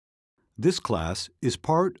This class is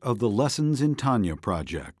part of the Lessons in Tanya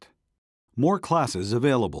project. More classes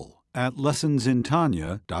available at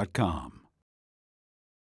lessonsintanya.com.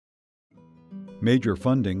 Major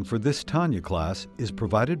funding for this Tanya class is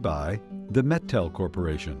provided by the Mettel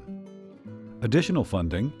Corporation. Additional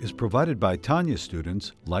funding is provided by Tanya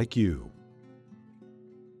students like you.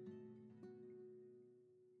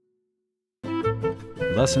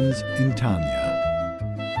 Lessons in Tanya.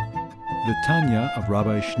 The Tanya of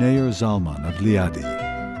Rabbi Schneur Zalman of Liadi,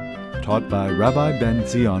 taught by Rabbi Ben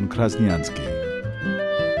Zion Krasniansky.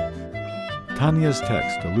 Tanya's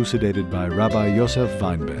text elucidated by Rabbi Yosef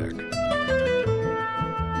Weinberg.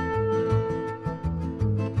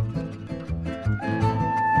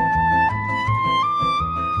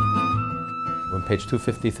 On page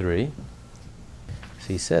 253, so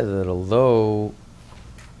he says that although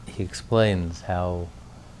he explains how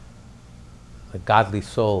the godly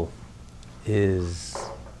soul is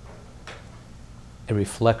a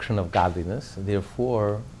reflection of godliness, and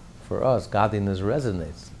therefore, for us, godliness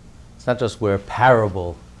resonates. It's not just we're a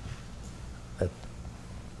parable that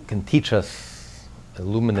can teach us,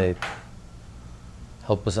 illuminate,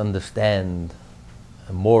 help us understand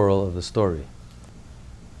the moral of the story.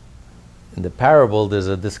 In the parable, there's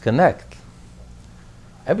a disconnect.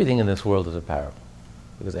 Everything in this world is a parable,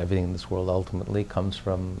 because everything in this world ultimately comes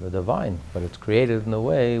from the divine, but it's created in a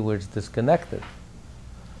way where it's disconnected.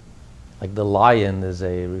 Like the lion is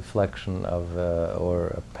a reflection of, or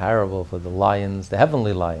a parable for the lions, the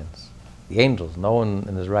heavenly lions, the angels. No one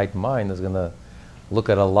in his right mind is going to look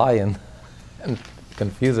at a lion and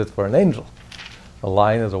confuse it for an angel. A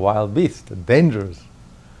lion is a wild beast, a dangerous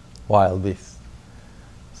wild beast.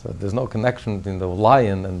 So there's no connection between the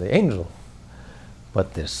lion and the angel.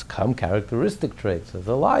 But there's some characteristic traits of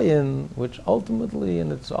the lion, which ultimately, in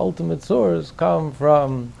its ultimate source, come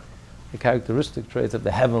from the characteristic traits of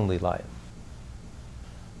the heavenly lion.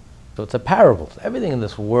 So it's a parable. Everything in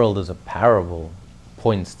this world is a parable,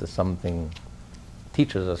 points to something,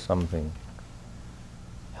 teaches us something,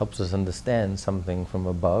 helps us understand something from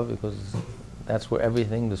above, because that's where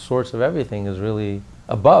everything, the source of everything is really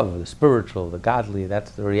above, the spiritual, the godly,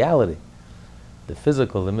 that's the reality. The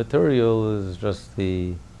physical, the material is just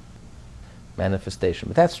the manifestation.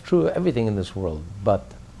 But that's true of everything in this world. But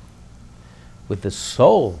with the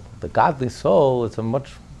soul, the godly soul, it's a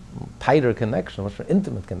much tighter connection, much more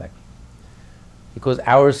intimate connection. Because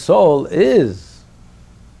our soul is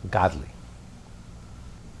godly.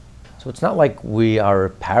 So it's not like we are a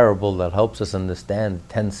parable that helps us understand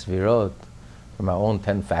 10 sfirot from our own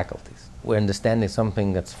 10 faculties. We're understanding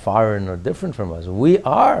something that's foreign or different from us. We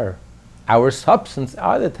are. Our substance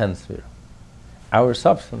are the 10 sfirot. Our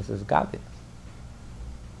substance is godliness,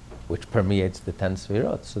 which permeates the 10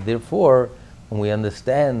 sfirot. So therefore, when we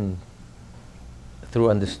understand,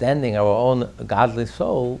 through understanding our own godly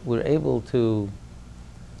soul, we're able to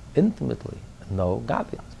intimately know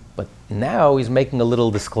godliness. But now he's making a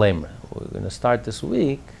little disclaimer. We're going to start this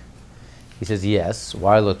week. He says, yes,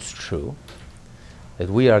 while it's true that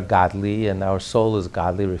we are godly and our soul is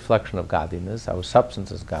godly, reflection of godliness, our substance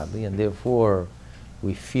is godly, and therefore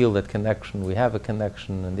we feel that connection, we have a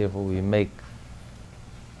connection, and therefore we make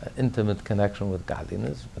an intimate connection with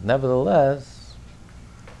godliness. But nevertheless,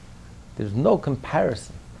 there's no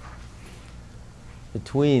comparison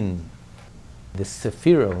between the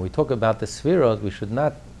sephirah. When we talk about the sephirot, we should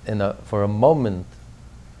not, for a moment,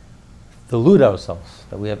 delude ourselves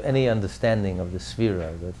that we have any understanding of the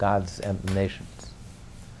sephirah, the God's emanations.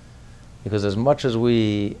 Because as much as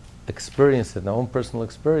we experience it in our own personal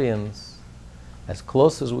experience, as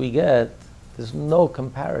close as we get, there's no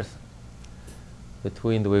comparison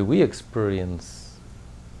between the way we experience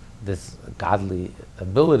this godly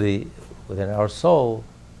ability within our soul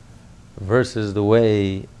versus the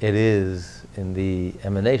way it is in the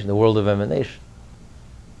emanation, the world of emanation.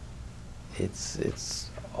 It's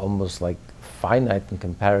almost like finite in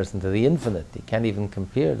comparison to the infinite. You can't even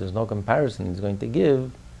compare. There's no comparison he's going to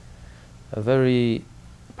give. A very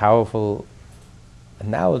powerful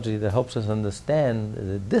analogy that helps us understand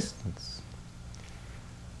the distance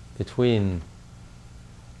between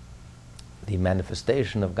the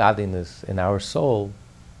manifestation of godliness in our soul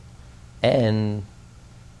and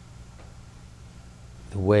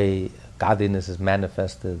the way godliness is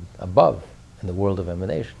manifested above in the world of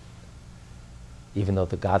emanation, even though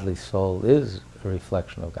the godly soul is a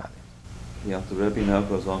reflection of godliness. Yeah, the Rebbe now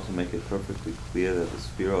goes on to make it perfectly clear that the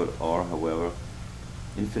Sfirot are, however,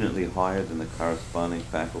 infinitely higher than the corresponding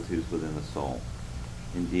faculties within the soul.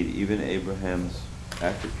 Indeed, even Abraham's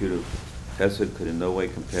attribute of Chesed could in no way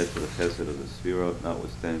compare to the Chesed of the Sfirot,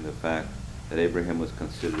 notwithstanding the fact that Abraham was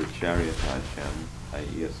considered a chariot by Hashem,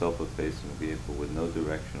 i.e. a self-effacing vehicle with no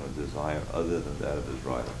direction or desire other than that of his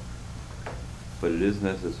rider. But it is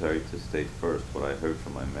necessary to state first what I heard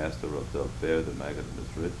from my master Rav Dov Ber, the Maggid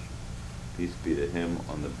Mizrich, peace be to him,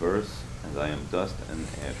 on the verse, and I am dust and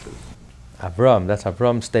ashes. Avram, that's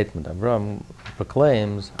Avram's statement. Avram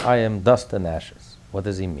proclaims, I am dust and ashes. What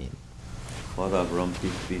does he mean? Father Avram,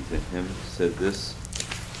 peace be to him, said this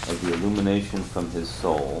of the illumination from his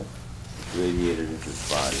soul, which radiated in his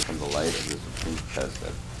body from the light of the Supreme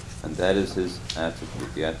Chesed. And that is his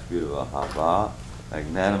attribute, the attribute of Ahava,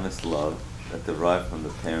 magnanimous love, that derived from the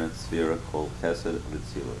parent sphere called Chesed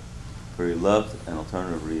V'Tzilut. For he loved, an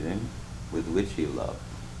alternative reading, with which he loved.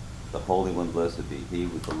 The Holy One, blessed be he,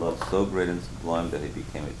 with a love so great and sublime that he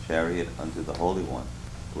became a chariot unto the Holy One,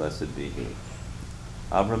 blessed be he.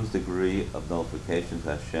 Avram's degree of nullification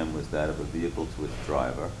to Hashem was that of a vehicle to its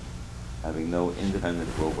driver, having no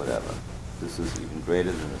independent will whatever. This is even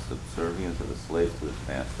greater than the subservience of a slave to his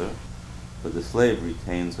master, but the slave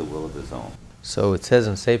retains a will of his own. So it says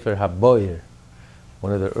in Sefer HaBoyer,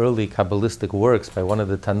 one of the early Kabbalistic works by one of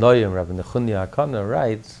the Tanoim, Rabbi Nechunya HaKana,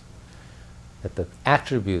 writes that the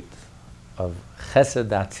attribute of Chesed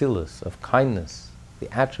Atzilus, of kindness,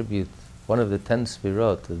 the attribute, one of the 10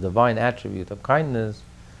 Sfirot, the divine attribute of kindness,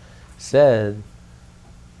 said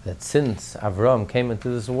that since Avram came into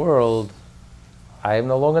this world, I am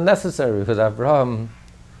no longer necessary because Avram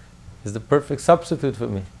is the perfect substitute for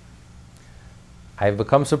me. I have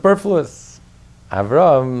become superfluous.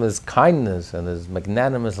 Avram, his kindness and his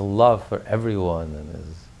magnanimous love for everyone and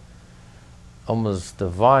his almost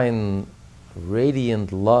divine,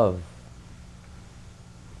 radiant love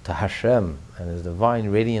to Hashem and his divine,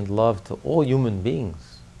 radiant love to all human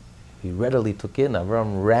beings, he readily took in.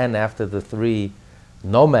 Avram ran after the 3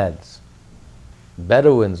 nomads,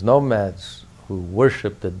 Bedouins, nomads, who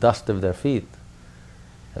worshipped the dust of their feet.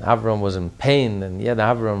 And Avram was in pain, and yet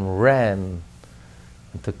Avram ran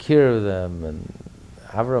and took care of them. And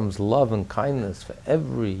Avram's love and kindness for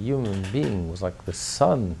every human being was like the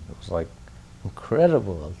sun. It was like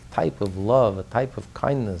incredible, a type of love, a type of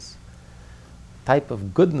kindness, a type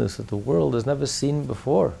of goodness that the world has never seen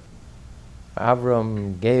before.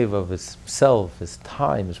 Avram gave of himself, his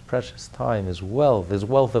time, his precious time, his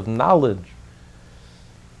wealth of knowledge.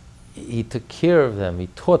 He took care of them, he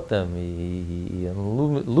taught them, he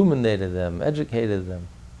illuminated them, educated them,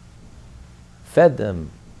 fed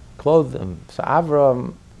them, clothed them. So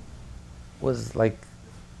Avram was like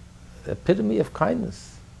the epitome of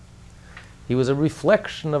kindness. He was a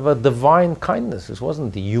reflection of a divine kindness. This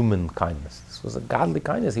wasn't the human kindness. This was a godly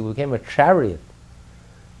kindness. He became a chariot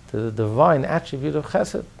to the divine attribute of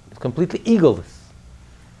chesed, completely egoless.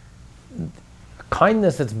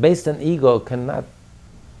 Kindness that's based on ego cannot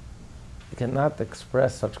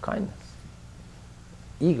express such kindness.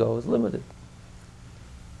 Ego is limited.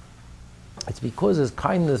 It's because his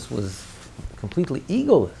kindness was completely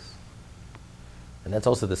egoless. And that's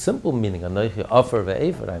also the simple meaning, Anochi Ofer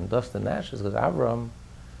ve'efer, I am dust and ashes, because Avram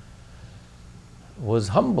was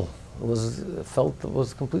humble,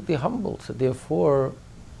 was completely humble. So therefore,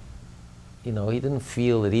 he didn't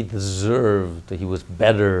feel that he deserved, that he was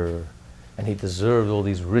better, and he deserved all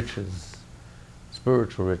these riches,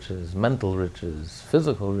 spiritual riches, mental riches,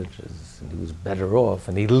 physical riches, and he was better off,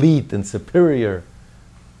 and elite and superior.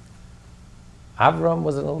 Avram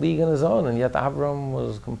was in a league on his own, and yet Avram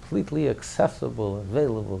was completely accessible,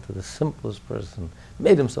 available to the simplest person,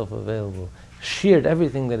 made himself available, shared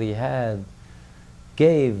everything that he had,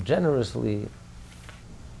 gave generously.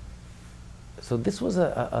 So this was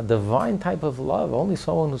a divine type of love. Only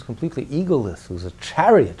someone who's completely egoless, who's a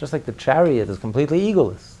chariot, just like the chariot is completely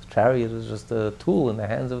egoless. The chariot is just a tool in the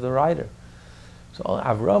hands of the rider. So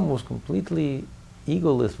Avram was completely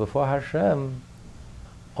egoless before Hashem.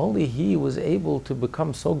 Only he was able to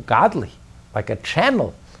become so godly, like a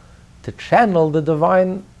channel, to channel the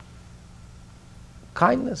divine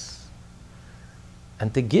kindness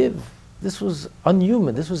and to give. This was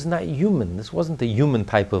unhuman. This was not human. This wasn't a human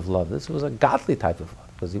type of love. This was a godly type of love,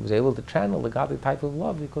 because he was able to channel the godly type of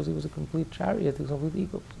love because he was a complete chariot, he was a complete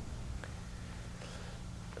eagle.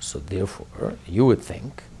 So therefore, you would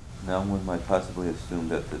think. Now one might possibly assume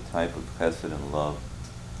that the type of chesed and love,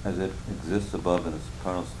 as it exists above in the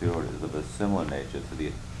supernal sphere, is of a similar nature to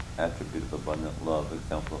the attribute of abundant love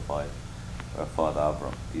exemplified by our father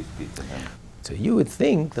Avram, peace be to him. So you would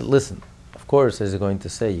think that, listen, of course, as you're going to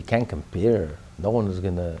say, you can't compare. No one is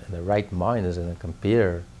going to, in the right mind, is going to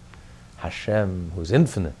compare Hashem, who's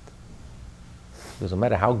infinite. Because no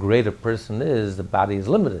matter how great a person is, the body is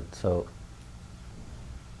limited. So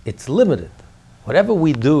it's limited. Whatever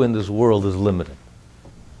we do in this world is limited.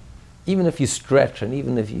 even if you stretch, and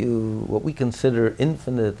even if you, what we consider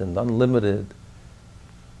infinite and unlimited,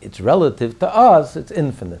 it's relative to us, it's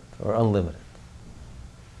infinite or unlimited.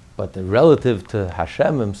 But relative to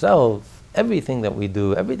Hashem himself, everything that we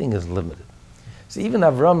do, everything is limited. So even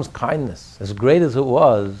Avram's kindness, as great as it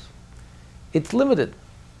was, it's limited.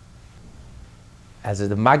 As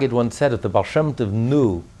the Maggid once said, if the Baal Shem Tov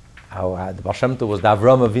knew how the Baal Shem Tov was the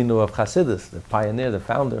Avram Avinu of Chassidus, the pioneer, the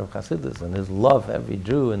founder of Chassidus, and his love for every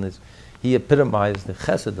Jew, and he epitomized the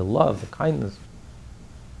chesed, the love, the kindness.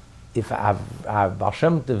 If Baal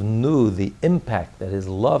Shem Tov knew the impact that his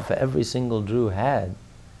love for every single Jew had,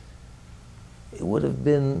 he would have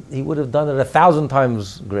done it 1,000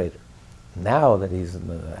 times greater. Now that he's,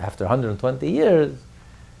 after 120 years,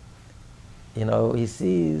 he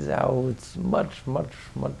sees how it's much, much,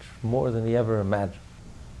 much more than he ever imagined.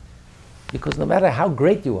 Because no matter how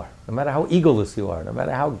great you are, no matter how egoless you are, no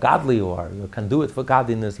matter how godly you are, you can do it for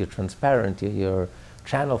godliness, you're transparent, you're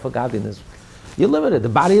channel for godliness, you're limited. The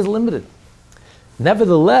body is limited.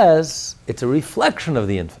 Nevertheless, it's a reflection of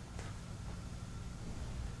the infinite.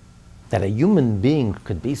 That a human being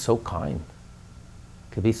could be so kind,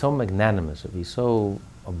 could be so magnanimous, could be so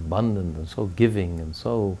abundant and so giving and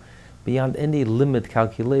so beyond any limit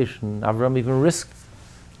calculation. Avram even risked,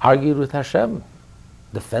 argued with Hashem,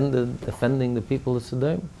 defending the people of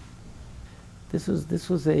Sodom. This was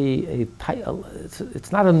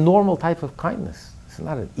it's not a normal type of kindness. It's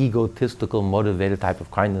not an egotistical, motivated type of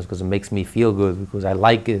kindness because it makes me feel good, because I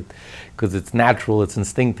like it, because it's natural, it's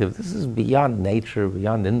instinctive. This is beyond nature,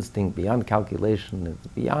 beyond instinct, beyond calculation. It's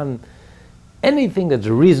beyond anything that's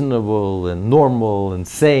reasonable and normal and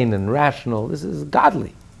sane and rational. This is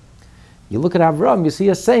godly. You look at Avram, you see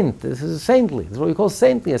a saint. This is saintly. This is what we call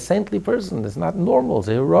saintly, a saintly person. It's not normal, it's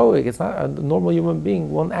heroic. It's not a normal human being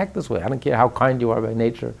won't act this way. I don't care how kind you are by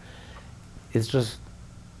nature. It's just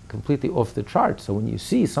completely off the chart. So when you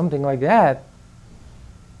see something like that,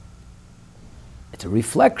 it's a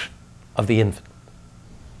reflection of the infinite.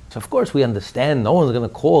 So of course we understand no one's going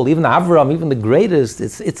to call, even Avram, even the greatest,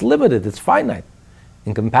 it's limited, it's finite.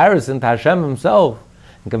 In comparison to Hashem himself,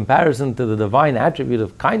 in comparison to the divine attribute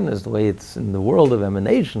of kindness, the way it's in the world of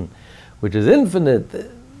emanation, which is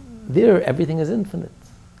infinite, there everything is infinite.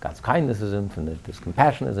 God's kindness is infinite, His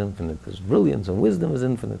compassion is infinite, His brilliance and wisdom is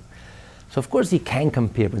infinite. So of course you can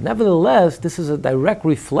compare, but nevertheless, this is a direct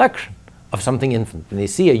reflection of something infinite. When you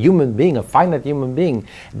see a human being, a finite human being,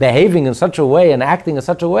 behaving in such a way and acting in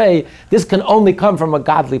such a way, this can only come from a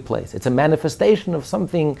godly place. It's a manifestation of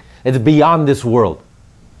something that's beyond this world.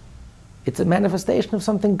 It's a manifestation of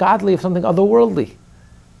something godly, of something otherworldly,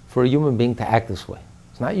 for a human being to act this way.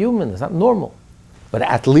 It's not human, it's not normal. But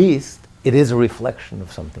at least it is a reflection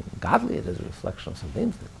of something godly, it is a reflection of something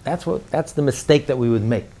infinite. That's the mistake that we would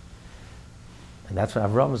make. And that's what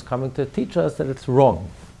Avram is coming to teach us, that it's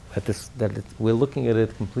wrong. We're looking at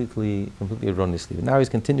it completely erroneously. But now he's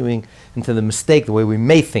continuing into the mistake, the way we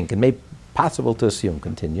may think, and may possible to assume.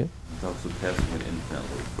 Continue. Thus surpassing it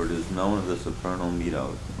infinitely, for it is known of the supernal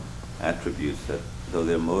midot, attributes that, though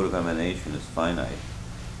their mode of emanation is finite,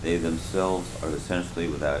 they themselves are essentially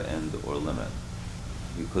without end or limit.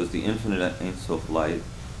 Because the infinite Ein Sof light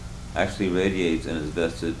actually radiates and is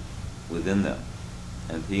vested within them,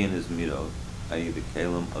 and he and his midot, i.e. the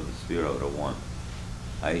kalim of the sefirot, are one.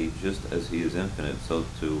 I.e., just as he is infinite, so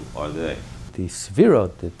too are they. The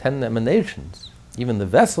sefirot, the 10 emanations, even the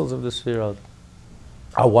vessels of the sefirot,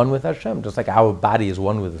 are one with Hashem, just like our body is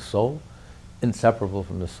one with the soul, inseparable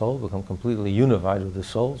from the soul, become completely unified with the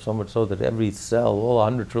soul, so much so that every cell, all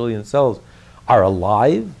 100 trillion cells, are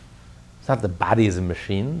alive. It's not the body is a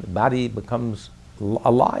machine. The body becomes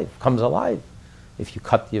alive, comes alive. If you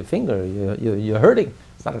cut your finger, you're hurting.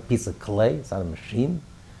 It's not a piece of clay, it's not a machine.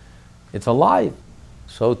 It's alive.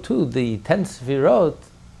 So too, the 10 Sefirot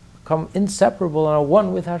become inseparable and are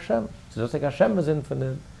one with Hashem. So just like Hashem is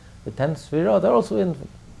infinite, the 10 Sefirot are also infinite.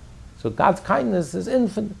 So God's kindness is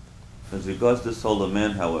infinite. As regards the soul of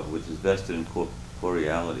man, however, which is vested in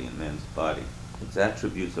corporeality in man's body, its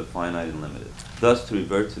attributes are finite and limited. Thus, to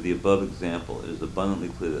revert to the above example, it is abundantly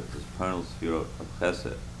clear that this supernal sefirot of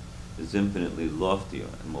Chesed is infinitely loftier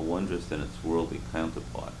and more wondrous than its worldly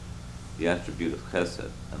counterpart, the attribute of Chesed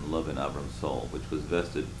and love in Avram's soul, which was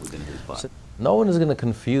vested within his body. So no one is going to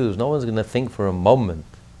confuse, no one's going to think for a moment,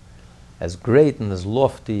 as great and as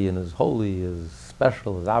lofty and as holy, as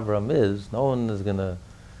special as Avram is, no one is going to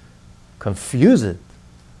confuse it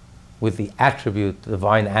with the attribute, the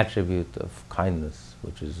divine attribute of kindness,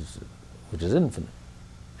 which is infinite.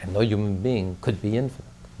 And no human being could be infinite,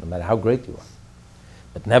 no matter how great you are.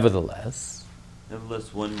 But nevertheless,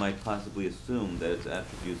 Nevertheless, one might possibly assume that its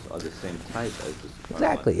attributes are the same type as the supernal.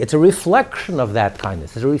 Exactly. It's a reflection of that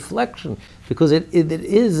kindness. It's a reflection, because it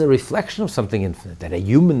is a reflection of something infinite, that a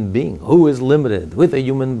human being who is limited with a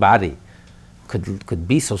human body could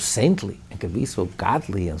be so saintly and could be so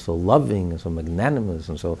godly and so loving and so magnanimous,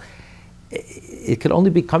 and so it could only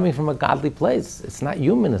be coming from a godly place. It's not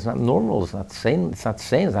human, it's not normal, it's not sane, it's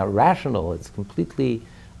not rational, it's completely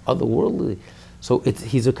otherworldly. So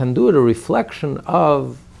he's a conduit, a reflection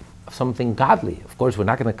of something godly. Of course, we're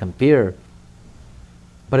not going to compare,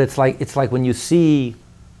 but it's like when you see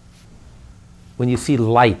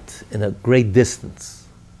light in a great distance.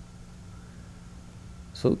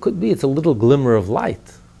 So it could be it's a little glimmer of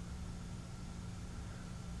light.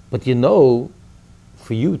 But for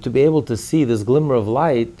you to be able to see this glimmer of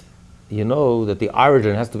light, you know that the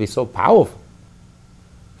origin has to be so powerful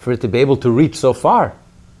for it to be able to reach so far.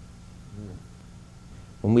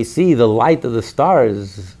 When we see the light of the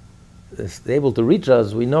stars is able to reach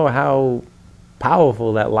us, we know how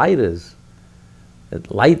powerful that light is.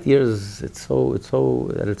 That light years, it's so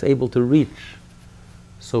that it's able to reach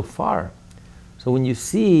so far. So when you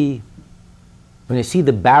see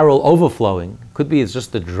the barrel overflowing, could be it's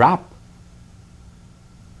just a drop.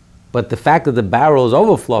 But the fact that the barrel is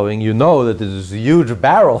overflowing, you know that there's a huge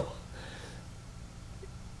barrel.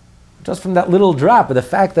 Just from that little drop, but the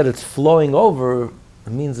fact that it's flowing over,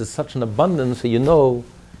 it means there's such an abundance, so you know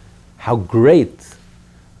how great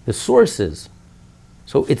the source is.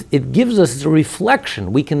 So it gives us a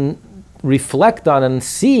reflection. We can reflect on and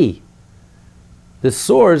see the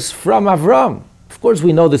source from Avram. Of course,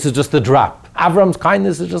 we know this is just a drop. Avram's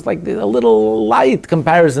kindness is just like a little light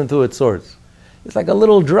comparison to its source. It's like a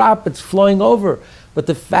little drop, it's flowing over. But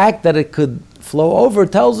the fact that it could flow over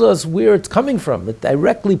tells us where it's coming from. It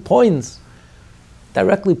directly points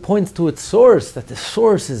to its source, that the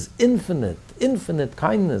source is infinite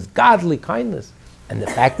kindness, godly kindness. And the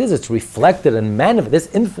fact is, it's reflected and manifested.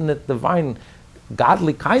 This infinite, divine,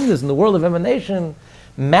 godly kindness in the world of emanation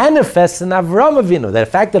manifests in Avraham Avinu. The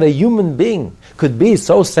fact that a human being could be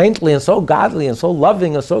so saintly and so godly and so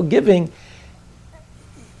loving and so giving,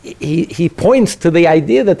 he points to the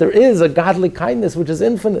idea that there is a godly kindness which is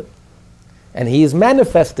infinite. And he is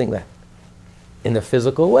manifesting that in a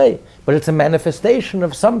physical way. But it's a manifestation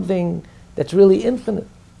of something that's really infinite.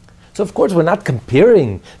 So of course we're not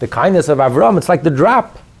comparing the kindness of Avram. It's like the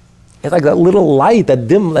drop. It's like that little light, that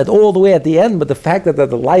dim light all the way at the end, but the fact that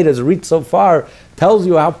the light has reached so far tells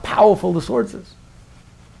you how powerful the source is.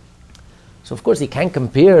 So of course you can't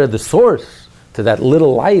compare the source to that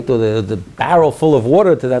little light, or the barrel full of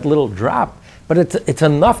water to that little drop. But it's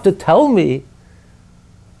enough to tell me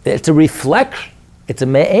that it's a reflection. It's a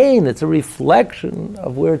me'ain, it's a reflection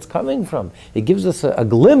of where it's coming from. It gives us a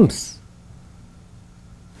glimpse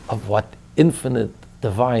of what infinite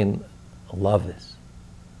divine love is.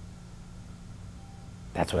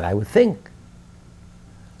 That's what I would think.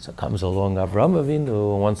 So comes along Avraham Avinu,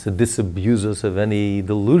 who wants to disabuse us of any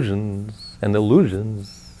delusions and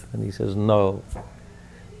illusions, and he says, no,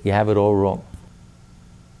 you have it all wrong.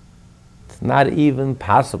 It's not even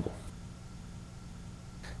possible.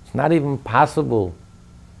 It's not even possible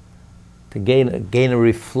to gain a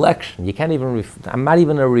reflection. You can't even, I'm not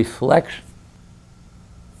even a reflection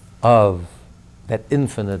of that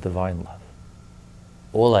infinite divine love.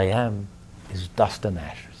 All I am is dust and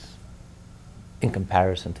ashes in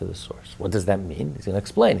comparison to the source. What does that mean? He's going to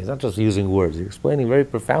explain. He's not just using words. He's explaining very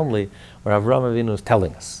profoundly what Avraham Avinu is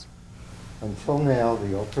telling us. Until now,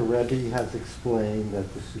 the Alter Rebbe has explained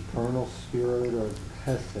that the supernal spirit of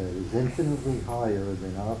Hesed is infinitely higher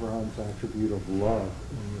than Abraham's attribute of love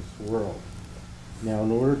in this world. Now, in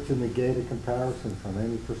order to negate a comparison from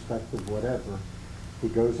any perspective whatever, he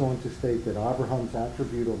goes on to state that Abraham's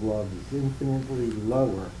attribute of love is infinitely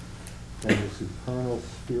lower than the supernal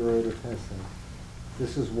spirit of Hesed.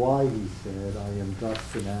 This is why he said, I am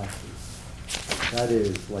dust and ashes. That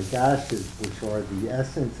is, like ashes, which are the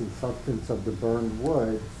essence and substance of the burned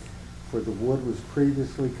wood, for the wood was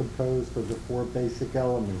previously composed of the four basic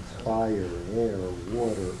elements, fire, air,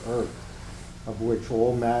 water, earth, of which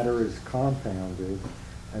all matter is compounded,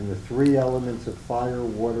 and the three elements of fire,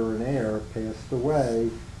 water, and air passed away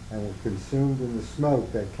and were consumed in the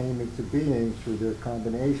smoke that came into being through their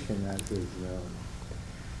combination, as is known.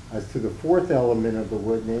 As to the fourth element of the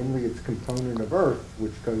wood, namely its component of earth,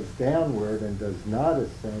 which goes downward and does not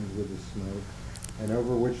ascend with the smoke, and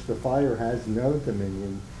over which the fire has no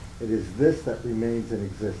dominion, it is this that remains in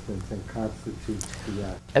existence and constitutes the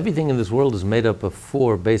act. Everything in this world is made up of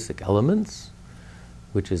four basic elements,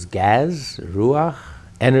 which is gas, ruach,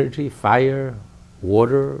 energy, fire,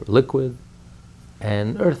 water, liquid,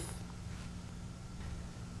 and earth.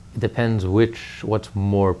 It depends what's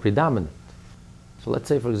more predominant. So let's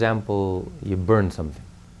say, for example, you burn something.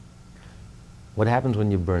 What happens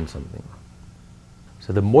when you burn something?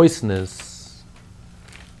 So the moistness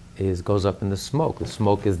goes up in the smoke. The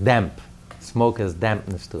smoke is damp. Smoke has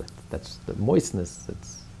dampness to it. That's the moistness.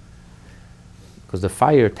 Because the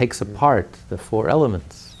fire takes apart the four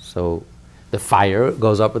elements. So the fire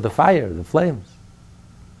goes up with the fire, the flames.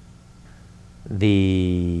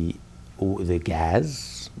 The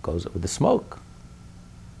gas goes up with the smoke.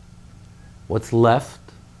 What's left,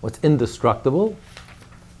 what's indestructible,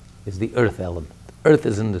 is the earth element. Earth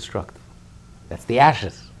is indestructible. That's the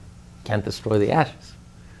ashes. Can't destroy the ashes.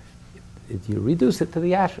 You reduce it to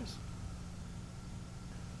the ashes.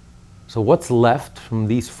 So what's left from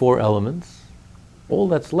these four elements? All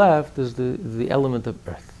that's left is the element of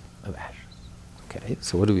earth, of ashes. Okay,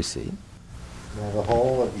 so what do we see? Now the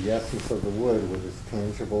whole of the essence of the wood with its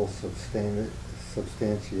tangible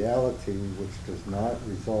substantiality, which does not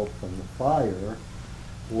result from the fire,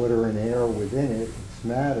 water and air within it, its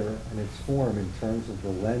matter and its form in terms of the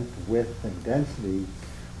length, width, and density,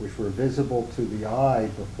 which were visible to the eye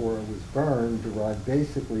before it was burned, derived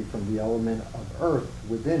basically from the element of earth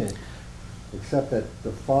within it, except that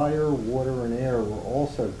the fire, water, and air were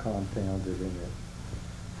also compounded in it.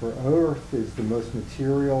 For earth is the most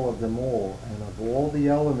material of them all, and of all the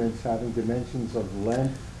elements having dimensions of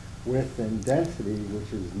length, width, and density,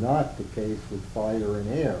 which is not the case with fire and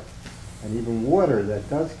air. And even water that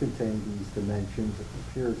does contain these dimensions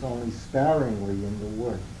appears only sparingly in the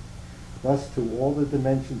wood. Thus to all the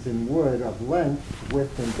dimensions in wood of length,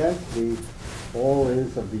 width, and density, all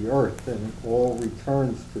is of the earth, and all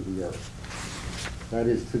returns to the earth. That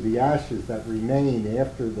is, to the ashes that remain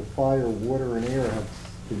after the fire, water, and air have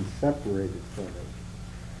been separated from it.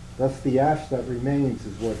 Thus the ash that remains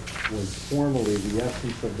is what was formerly the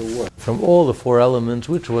essence of the wood. From all the four elements,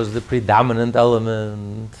 which was the predominant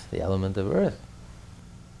element, the element of earth.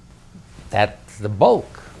 That's the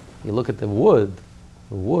bulk. You look at the wood,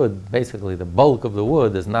 basically the bulk of the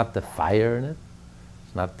wood is not the fire in it,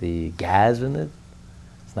 it's not the gas in it,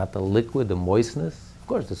 it's not the liquid, the moistness. Of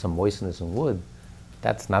course there's some moistness in wood.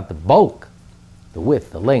 That's not the bulk, the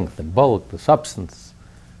width, the length, the bulk, the substance.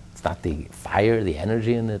 It's not the fire, the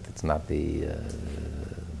energy in it. It's not the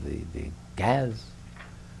gas.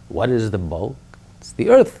 What is the bulk? It's the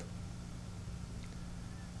earth.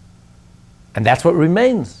 And that's what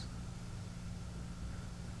remains.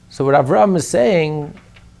 So what Avraham is saying,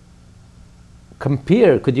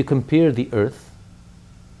 could you compare the earth?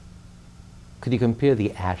 Could you compare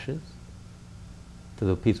the ashes to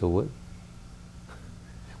the piece of wood?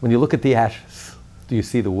 When you look at the ashes, do you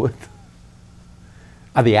see the wood?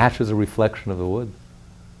 Are the ashes a reflection of the wood?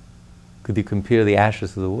 Could you compare the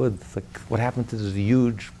ashes to the wood? It's like, what happened to this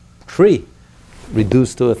huge tree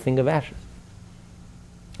reduced to a thing of ashes?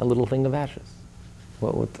 A little thing of ashes.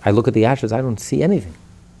 I look at the ashes, I don't see anything.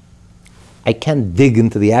 I can't dig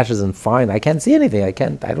into the ashes and find, I can't see anything. I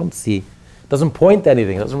don't see, it doesn't point to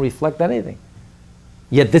anything, it doesn't reflect anything.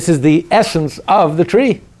 Yet this is the essence of the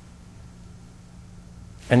tree.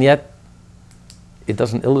 And yet, it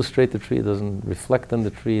doesn't illustrate the tree, it doesn't reflect on the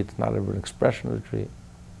tree, it's not ever an expression of the tree.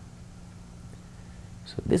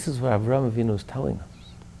 So this is what Avraham Avinu is telling us.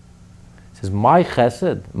 He says, my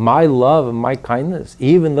chesed, my love and my kindness,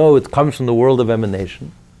 even though it comes from the world of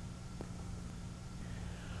emanation,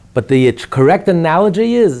 but the correct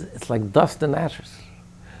analogy is, it's like dust and ashes.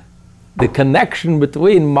 The connection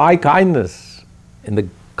between my kindness and the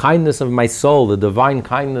kindness of my soul, the divine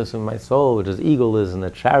kindness of my soul, which is egoism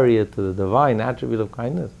and a chariot to the divine attribute of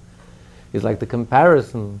kindness, is like the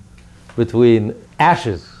comparison between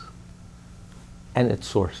ashes and its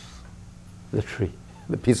source, the tree,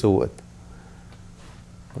 the piece of wood.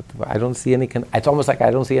 I don't see any, it's almost like I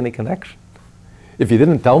don't see any connection. If you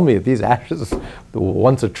didn't tell me that these ashes were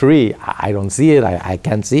once a tree, I don't see it, I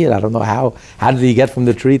can't see it, I don't know how did he get from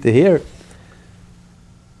the tree to here?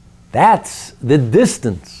 That's the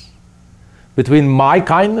distance between my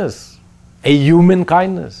kindness, a human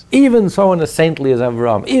kindness, even someone as saintly as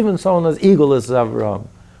Avraham, even someone as egoless as Avraham,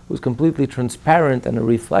 who's completely transparent and a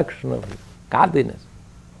reflection of godliness.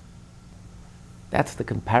 That's the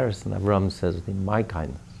comparison Avraham says between my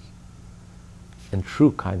kindness and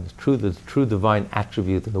true kindness, the true divine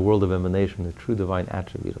attribute in the world of emanation, the true divine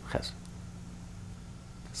attribute of chesed.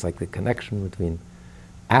 It's like the connection between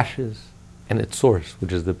ashes and its source,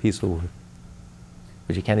 which is the piece of wood,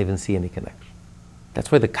 which you can't even see any connection.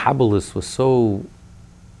 That's why the Kabbalists were so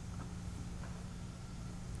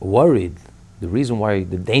worried. The reason why,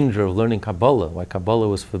 the danger of learning Kabbalah, why Kabbalah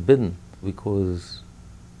was forbidden, because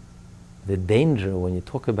the danger when you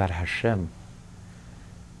talk about Hashem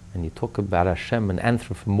and you talk about Hashem in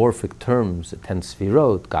anthropomorphic terms, the 10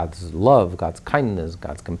 Sfirot, God's love, God's kindness,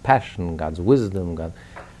 God's compassion, God's wisdom,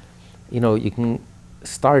 you can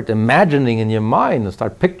start imagining in your mind and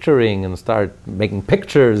start picturing and start making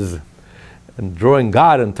pictures and drawing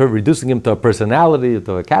God and reducing him to a personality,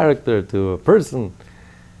 to a character, to a person.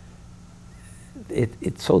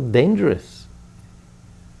 It's so dangerous.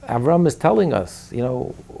 Avram is telling us,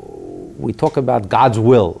 we talk about God's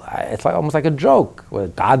will. It's almost like a joke.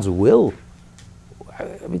 God's will?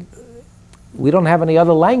 I mean, we don't have any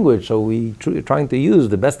other language, so we're trying to use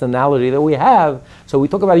the best analogy that we have. So we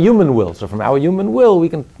talk about human will. So from our human will, we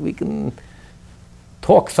can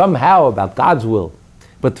talk somehow about God's will.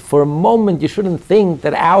 But for a moment, you shouldn't think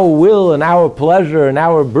that our will and our pleasure and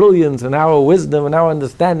our brilliance and our wisdom and our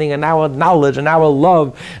understanding and our knowledge and our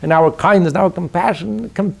love and our kindness and our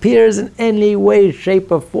compassion compares in any way,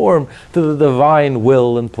 shape, or form to the divine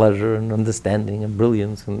will and pleasure and understanding and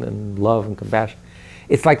brilliance and love and compassion.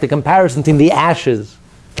 It's like the comparison between the ashes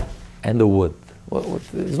and the wood.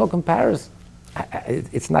 There's no comparison.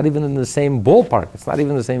 It's not even in the same ballpark. It's not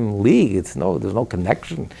even the same league. There's no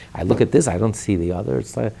connection. I look at this, I don't see the other.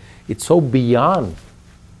 It's so beyond.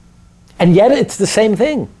 And yet it's the same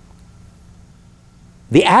thing.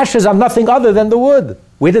 The ashes are nothing other than the wood.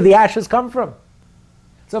 Where did the ashes come from?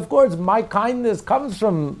 So of course my kindness comes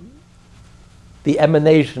from the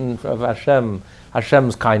emanation of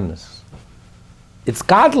Hashem's kindness. It's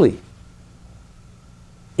godly.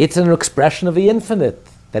 It's an expression of the infinite.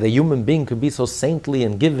 That a human being could be so saintly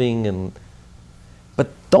and giving,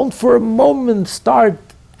 but don't for a moment start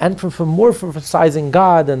anthropomorphizing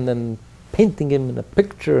God and then painting him in a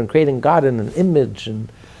picture and creating God in an image and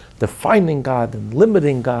defining God and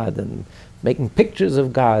limiting God and making pictures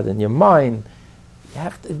of God in your mind. You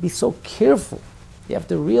have to be so careful. You have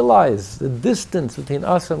to realize the distance between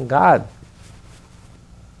us and God.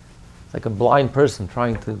 It's like a blind person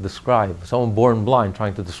trying to describe, someone born blind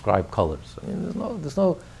trying to describe colors. I mean, there's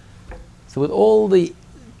no. So with all the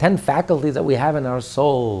 10 faculties that we have in our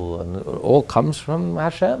soul, and it all comes from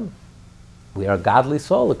Hashem. We are a godly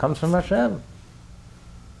soul, it comes from Hashem.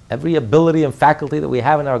 Every ability and faculty that we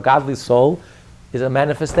have in our godly soul is a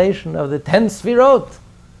manifestation of the 10 Sfirot.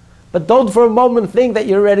 But don't for a moment think that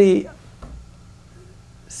you already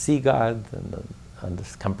see God and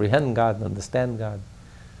comprehend God and understand God.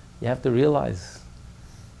 You have to realize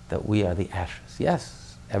that we are the ashes.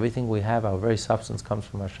 Yes, everything we have, our very substance comes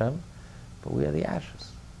from Hashem, but we are the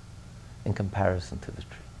ashes in comparison to the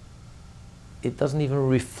tree. It doesn't even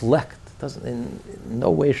reflect, in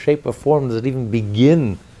no way, shape, or form does it even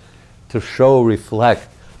begin to reflect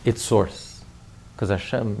its source. Because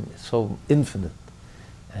Hashem is so infinite,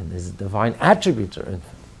 and His divine attributes are infinite.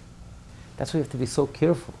 That's why we have to be so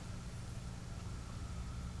careful.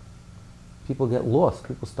 People get lost.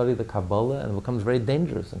 People study the Kabbalah and it becomes very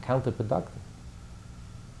dangerous and counterproductive.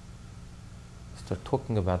 You start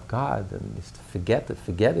talking about God and you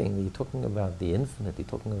forgetting. You're talking about the infinite. You're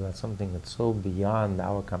talking about something that's so beyond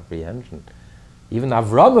our comprehension. Even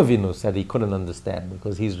Avraham Avinu said he couldn't understand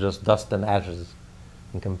because he's just dust and ashes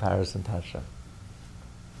in comparison to Hashem.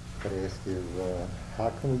 But I ask you, how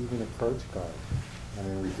can we even approach God? I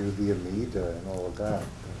mean, we do the Amida and all of that.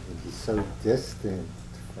 I mean, he's so distant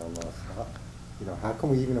from us. How can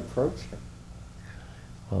we even approach him?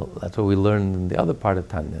 Well, that's what we learned in the other part of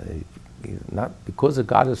Tanya. Not because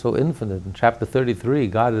God is so infinite. In chapter 33,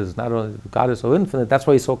 God is so infinite. That's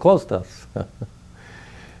why He's so close to us.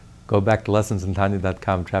 Go back to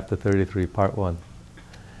lessonsintanya.com, chapter 33, part 1.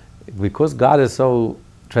 Because God is so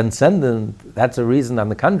transcendent, that's a reason, on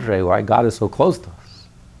the contrary, why God is so close to us.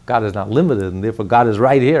 God is not limited, and therefore God is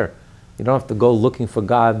right here. You don't have to go looking for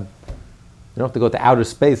God. You don't have to go to outer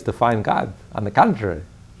space to find God. On the contrary,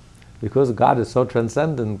 because God is so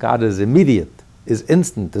transcendent, God is immediate, is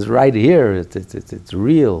instant, is right here, it's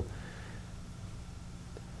real.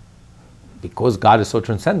 Because God is so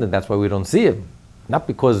transcendent, that's why we don't see Him. Not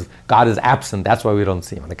because God is absent, that's why we don't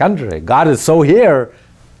see Him. On the contrary, God is so here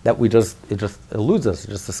that it just eludes us, it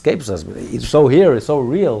just escapes us. He's so here, it's so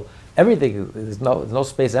real. Everything, there's no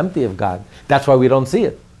space empty of God. That's why we don't see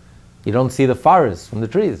it. You don't see the forest from the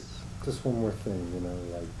trees. Just one more thing,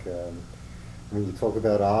 you talk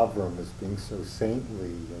about Avram as being so saintly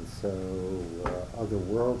and so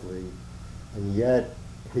otherworldly, and yet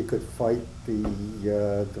he could fight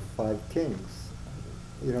the 5 kings.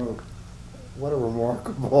 What a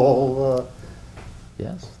remarkable...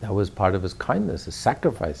 Yes, that was part of his kindness, his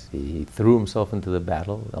sacrifice. He threw himself into the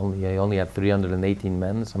battle. He only had 318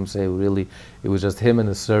 men. Some say really it was just him and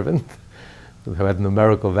his servant, who had a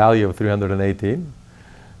numerical value of 318.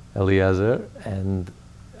 Eliezer, and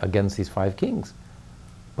against these 5 kings.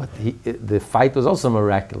 But the fight was also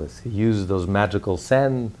miraculous. He used those magical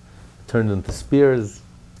sand, turned into spears,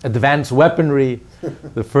 advanced weaponry,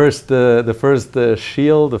 the first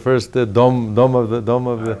shield, the first dome of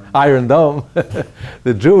the Iron Dome.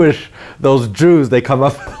 Those Jews, they come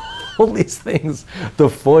up with all these things to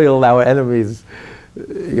foil our enemies.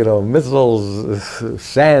 Missiles,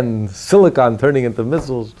 sand, silicon turning into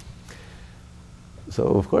missiles. So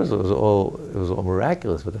of course it was all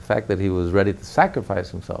miraculous, but the fact that he was ready to sacrifice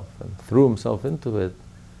himself and threw himself into it,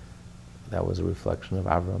 that was a reflection of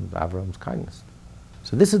Avram's kindness.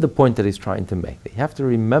 So this is the point that he's trying to make. That you have to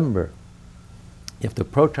remember, you have to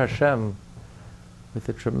approach Hashem with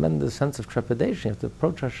a tremendous sense of trepidation. You have to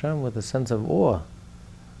approach Hashem with a sense of awe.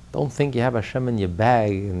 Don't think you have Hashem in your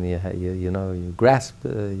bag and you grasp.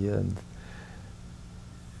 You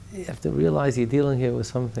have to realize you're dealing here with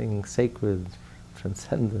something sacred,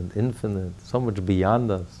 transcendent, infinite, so much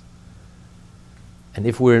beyond us. And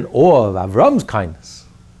if we're in awe of Avram's kindness,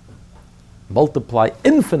 multiply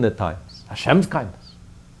infinite times Hashem's kindness.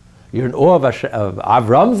 You're in awe of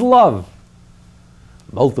Avram's love,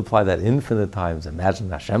 multiply that infinite times. Imagine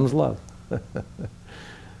Hashem's love.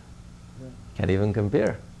 Can't even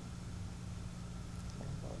compare.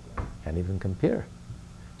 Can't even compare.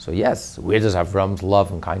 So yes, where does Avram's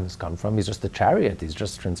love and kindness come from? He's just a chariot. He's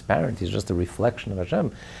just transparent. He's just a reflection of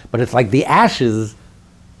Hashem. But it's like the ashes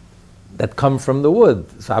that come from the wood.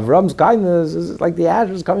 So Avram's kindness is like the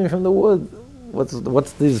ashes coming from the wood.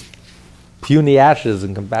 What's these puny ashes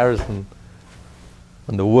in comparison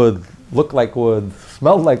when the wood looked like wood,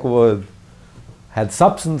 smelled like wood, had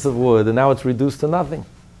substance of wood, and now it's reduced to nothing?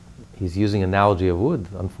 He's using analogy of wood.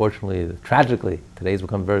 Unfortunately, tragically, today's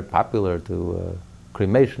become very popular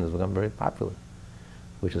cremation has become very popular,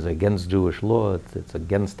 which is against Jewish law, it's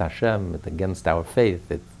against Hashem, it's against our faith.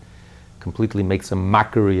 It completely makes a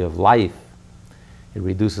mockery of life. It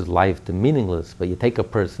reduces life to meaningless. But you take a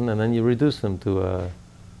person and then you reduce them to a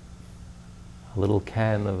little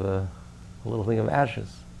can of a little thing of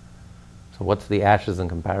ashes. So what's the ashes in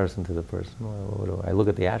comparison to the person? Well, I look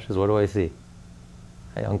at the ashes, what do I see?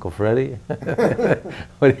 Hey, Uncle Freddie,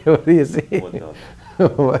 what do you see?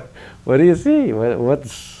 What do you see?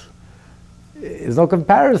 There's no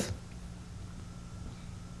comparison.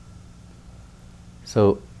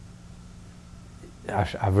 So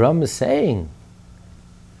Avram is saying,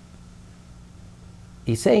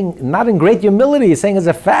 he's saying not in great humility, he's saying as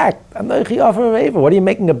a fact, what are you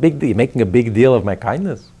making a big deal? You're making a big deal of my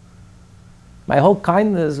kindness? My whole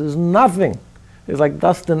kindness is nothing. It's like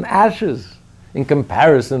dust and ashes in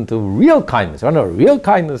comparison to real kindness. I don't know what real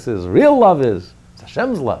kindness is, real love is. It's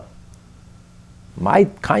Hashem's love. My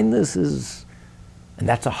kindness is, and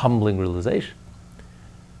that's a humbling realization.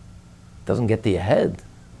 It doesn't get to your head.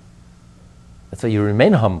 That's why you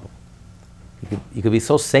remain humble. You could be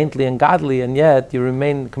so saintly and godly, and yet you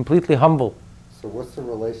remain completely humble. So what's the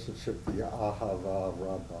relationship to the Ahava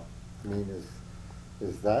Rabbah? I mean,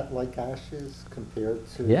 is that like ashes compared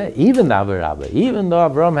to... Yeah, even the Ahava Rabbah. Even though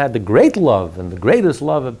Avram had the great love and the greatest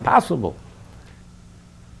love possible,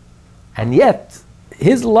 and yet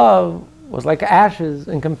his love was like ashes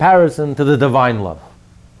in comparison to the divine love.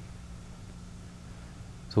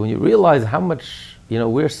 So when you realize how much,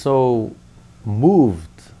 we're so moved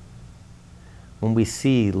when we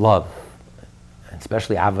see love,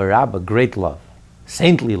 especially Ahava Rabbah, great love,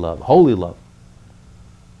 saintly love, holy love.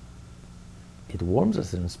 It warms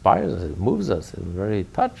us, it inspires us, it moves us, we're very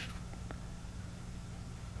touched.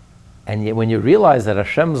 And yet when you realize that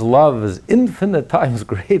Hashem's love is infinite times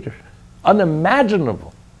greater,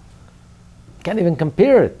 unimaginable, you can't even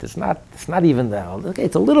compare it. It's not even that. Okay,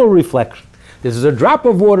 it's a little reflection. This is a drop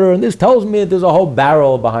of water, and this tells me there's a whole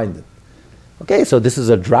barrel behind it. Okay, so this is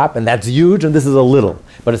a drop, and that's huge, and this is a little.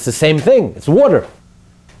 But it's the same thing. It's water.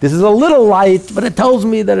 This is a little light, but it tells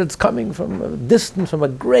me that it's coming from a distance, from a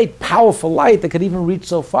great, powerful light that could even reach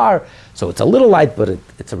so far. So it's a little light, but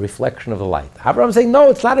it's a reflection of the light. Abraham's saying,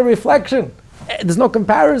 no, it's not a reflection. There's no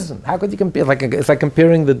comparison. How could you compare? It's like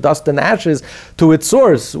comparing the dust and ashes to its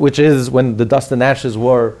source, which is when the dust and ashes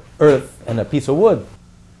were earth and a piece of wood.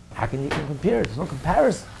 How can you compare? There's no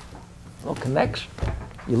comparison. There's no connection.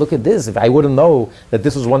 You look at this, if I wouldn't know that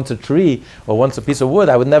this was once a tree or once a piece of wood,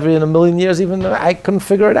 I would never in a million years I couldn't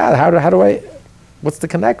figure it out. How do I, what's the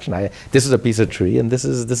connection? This is a piece of tree, and this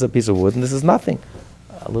is a piece of wood, and this is nothing.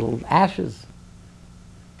 A little ashes.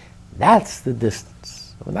 That's the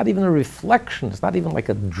distance. Not even a reflection. It's not even like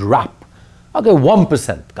a drop Okay,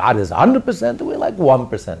 1%. God is 100%, we're like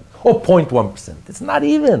 1%, or 0.1%. It's not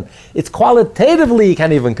even. It's qualitatively you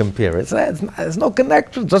can't even compare. There's no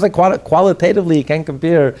connection. Just like qualitatively you can't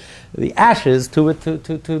compare the ashes to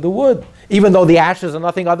the wood, even though the ashes are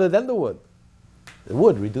nothing other than the wood. The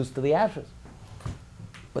wood reduced to the ashes.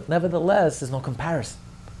 But nevertheless, there's no comparison.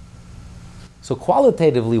 So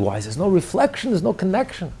qualitatively wise, there's no reflection, there's no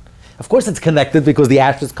connection. Of course it's connected because the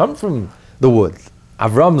ashes come from the wood.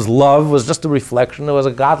 Avram's love was just a reflection, it was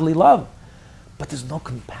a godly love. But there's no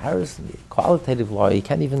comparison. The qualitative law, you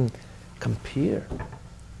can't even compare.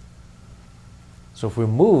 So if we're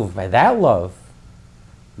moved by that love,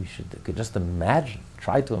 we could just imagine,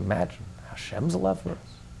 try to imagine Hashem's love for us,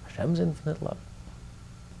 Hashem's infinite love.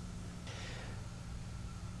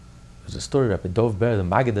 There's a story, Rabbi Dov Ber, the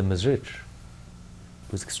Maggid of Mezrich,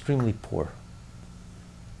 was extremely poor.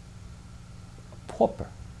 Pauper.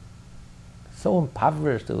 So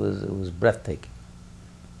impoverished, it was breathtaking.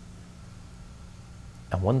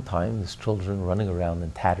 And one time, his children running around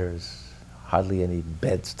in tatters, hardly any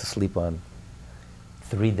beds to sleep on.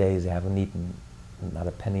 3 days they haven't eaten, not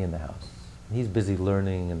a penny in the house. And he's busy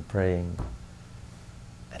learning and praying.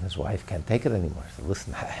 And his wife can't take it anymore. She said,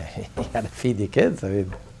 listen, you gotta feed your kids.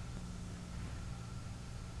 And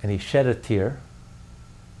he shed a tear.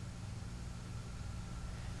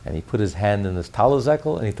 And he put his hand in his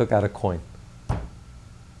talozekel and he took out a coin.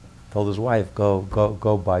 Told his wife,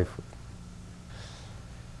 go buy food.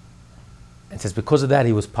 And says because of that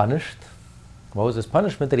he was punished. What was his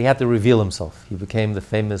punishment? That he had to reveal himself. He became the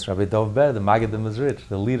famous Rabbi Dov Ber, the Maggid of Mezrich,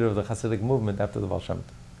 the leader of the Hasidic movement after the Baal Shem Tov.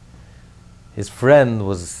 His friend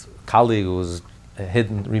colleague was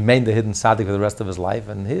remained a hidden tzaddik for the rest of his life,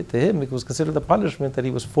 and to him it was considered a punishment that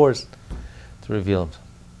he was forced to reveal himself.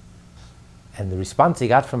 And the response he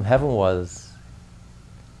got from heaven was,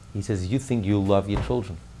 he says, you think you love your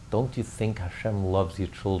children. Don't you think Hashem loves your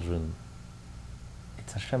children?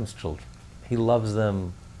 It's Hashem's children. He loves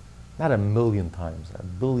them not 1,000,000 times,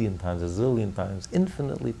 1,000,000,000 times, 1,000,000,000 times,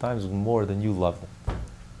 infinitely times more than you love them.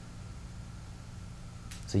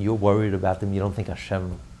 So you're worried about them, you don't think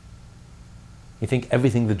Hashem, you think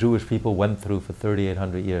everything the Jewish people went through for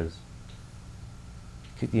 3,800 years.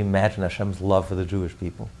 Could you imagine Hashem's love for the Jewish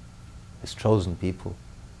people, His chosen people?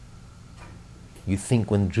 You think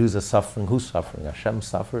when Jews are suffering, who's suffering? Hashem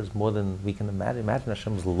suffers more than we can imagine. Imagine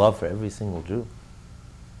Hashem's love for every single Jew.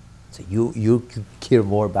 So you care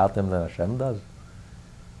more about them than Hashem does.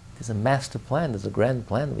 There's a master plan, there's a grand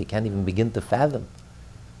plan that we can't even begin to fathom.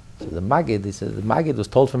 So the Maggid, he said, the Maggid was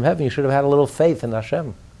told from heaven, you should have had a little faith in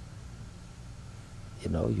Hashem. You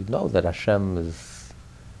know that Hashem is...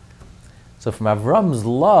 So from Avram's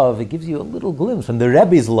love, it gives you a little glimpse. From the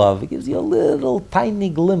Rebbe's love, it gives you a little tiny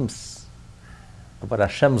glimpse of what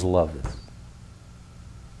Hashem's love is.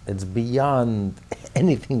 It's beyond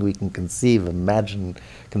anything we can conceive, imagine,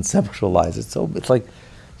 conceptualize. It's like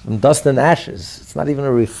from dust and ashes. It's not even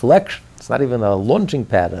a reflection. It's not even a launching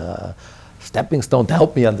pad, a stepping stone to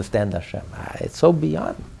help me understand Hashem. It's so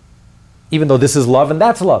beyond. Even though this is love and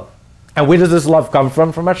that's love. And where does this love come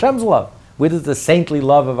from? From Hashem's love. Where does the saintly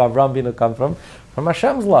love of Avram Avinu come from? From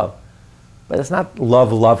Hashem's love. But it's not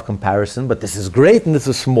love comparison, but this is great and this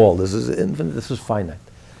is small, this is infinite, this is finite.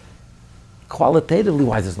 Qualitatively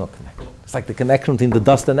wise, there's no connection. It's like the connection between the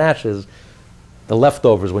dust and ashes, the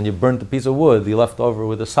leftovers. When you burnt a piece of wood, you left over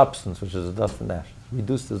with a substance, which is the dust and ashes.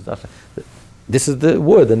 Reduced as dust. This is the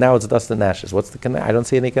wood, and now it's dust and ashes. What's the connection? I don't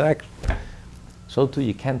see any connection. So too,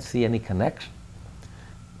 you can't see any connection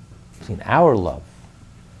between our love,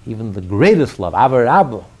 even the greatest love, Avar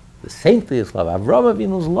Abba, the saintliest love, Avram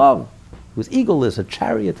Avinu's love, whose eagle is a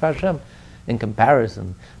chariot for Hashem, in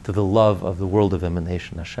comparison to the love of the world of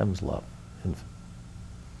emanation, Hashem's love.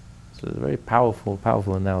 So it's a very powerful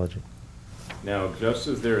analogy. Now, just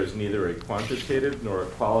as there is neither a quantitative nor a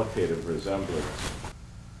qualitative resemblance,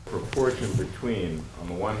 proportion between, on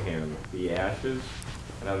the one hand, the ashes,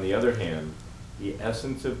 and on the other hand, the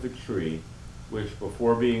essence of the tree, which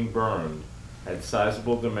before being burned had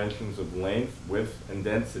sizable dimensions of length, width, and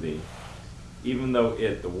density, even though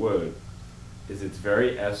it, the wood, is its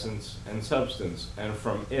very essence and substance, and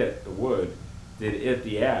from it, the wood, did it,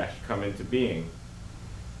 the ash, come into being.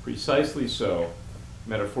 Precisely so,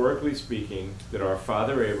 metaphorically speaking, did our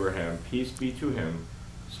father Abraham, peace be to him,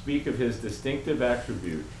 speak of his distinctive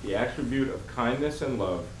attribute, the attribute of kindness and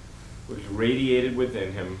love, which radiated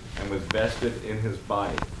within him and was vested in his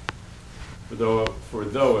body. For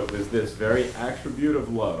though it was this very attribute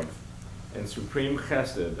of love and supreme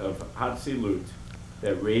chesed of Hatzilut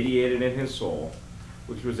that radiated in his soul,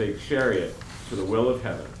 which was a chariot to the will of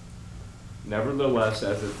heaven, nevertheless,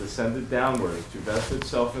 as it descended downwards to vest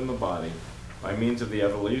itself in the body, by means of the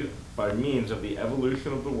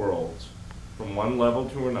evolution of the worlds from one level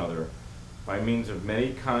to another, by means of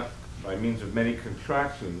many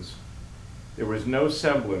contractions, there was no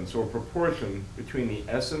semblance or proportion between the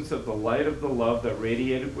essence of the light of the love that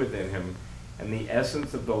radiated within him and the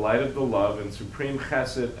essence of the light of the love and supreme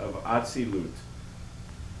chesed of Atzilut,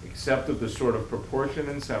 except of the sort of proportion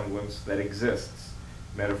and semblance that exists,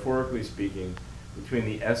 metaphorically speaking, between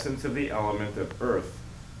the essence of the element of earth,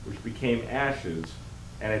 which became ashes,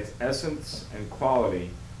 and its essence and quality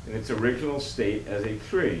in its original state as a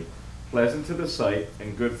tree, pleasant to the sight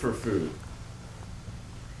and good for food.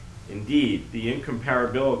 Indeed, the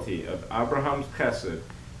incomparability of Abraham's chesed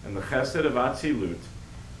and the chesed of Atzilut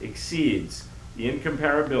exceeds the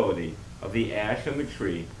incomparability of the ash and the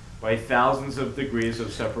tree by thousands of degrees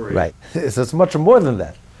of separation. Right. So it's much more than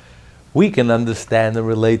that. We can understand and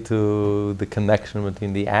relate to the connection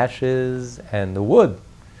between the ashes and the wood.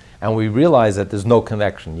 And we realize that there's no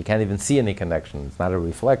connection. You can't even see any connection. It's not a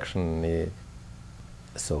reflection.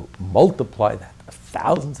 So multiply that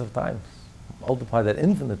thousands of times. Multiply that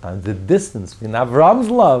infinite times. The distance between Avram's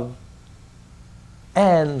love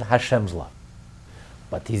and Hashem's love.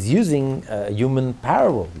 But he's using a human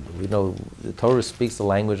parable. We know the Torah speaks the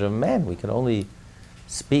language of man. We can only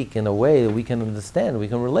speak in a way that we can understand, we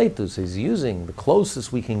can relate to. So he's using the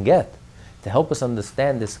closest we can get to help us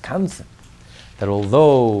understand this concept. That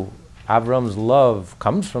although Avram's love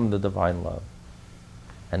comes from the divine love,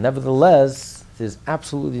 and nevertheless, there's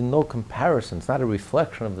absolutely no comparison. It's not a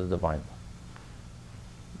reflection of the divine love,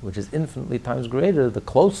 which is infinitely times greater. The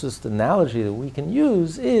closest analogy that we can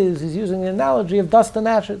use is he's using the analogy of dust and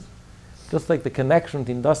ashes. Just like the connection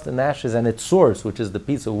between dust and ashes and its source, which is the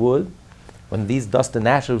piece of wood, when these dust and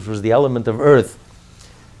ashes, which was the element of earth,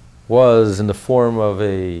 was in the form of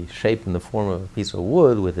a shape, in the form of a piece of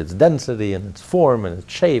wood with its density and its form and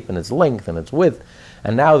its shape and its length and its width,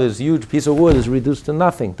 and now this huge piece of wood is reduced to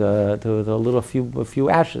nothing, to a few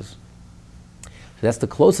ashes. So that's the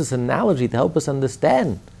closest analogy to help us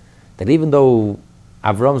understand that even though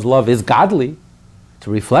Avram's love is godly, it's a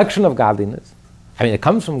reflection of godliness. I mean, it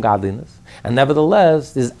comes from godliness, and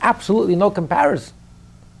nevertheless, there's absolutely no comparison.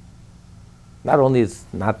 Not only it's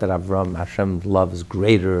not that Hashem's love is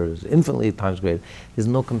greater, is infinitely times greater, there's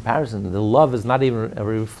no comparison. The love is not even a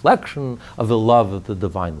reflection of the love of the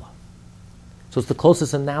divine love. So it's the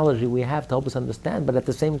closest analogy we have to help us understand, but at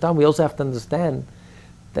the same time we also have to understand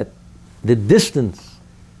that the distance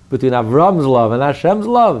between Avram's love and Hashem's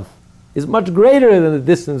love is much greater than the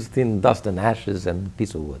distance between dust and ashes and a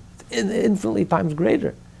piece of wood. It's infinitely times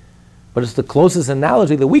greater. But it's the closest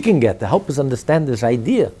analogy that we can get to help us understand this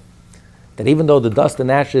idea that even though the dust and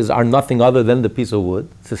ashes are nothing other than the piece of wood,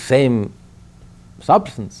 it's the same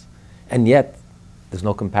substance, and yet there's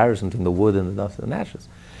no comparison between the wood and the dust and ashes.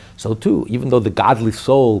 So too, even though the godly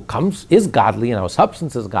soul is godly and our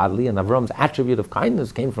substance is godly, and Avram's attribute of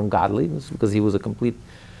kindness came from godliness because he was a complete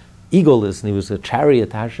egoless and he was a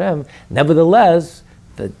chariot to Hashem, nevertheless,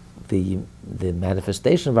 the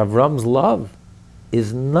manifestation of Avram's love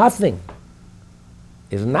is nothing,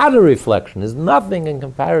 is not a reflection, is nothing in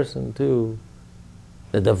comparison to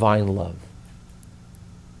the divine love,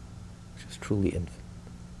 which is truly infinite.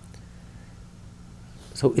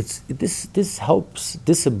 So this helps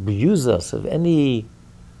disabuse us of any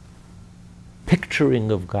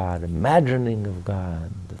picturing of God, imagining of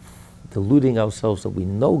God, deluding ourselves that we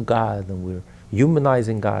know God and we're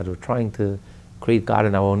humanizing God, we're trying to create God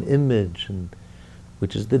in our own image, and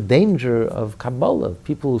which is the danger of Kabbalah.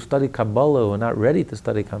 People who study Kabbalah who are not ready to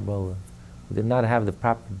study Kabbalah, who did not have the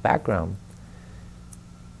proper background,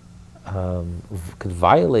 could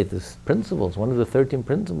violate these principles. One of the 13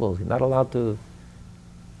 principles. You're not allowed to,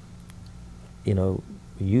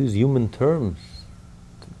 use human terms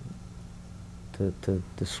to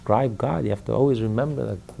describe God. You have to always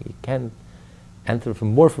remember that you can't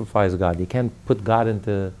anthropomorphize God. You can't put God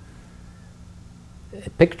into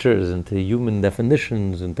pictures, into human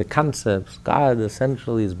definitions, into concepts. God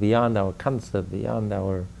essentially is beyond our concept, beyond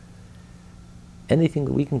our anything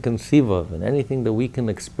that we can conceive of and anything that we can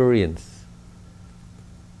experience,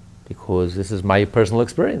 because this is my personal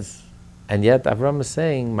experience. And yet Avram is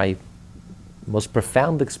saying my most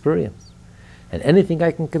profound experience, and anything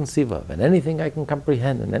I can conceive of, and anything I can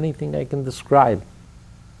comprehend, and anything I can describe,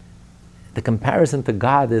 the comparison to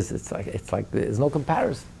God it's like there's no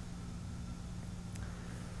comparison.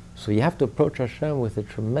 So you have to approach Hashem with a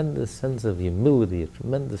tremendous sense of humility, a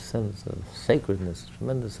tremendous sense of sacredness, a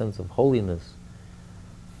tremendous sense of holiness.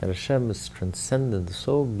 That Hashem is transcendent,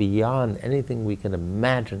 so beyond anything we can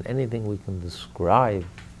imagine, anything we can describe.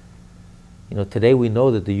 Today we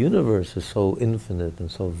know that the universe is so infinite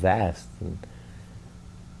and so vast, and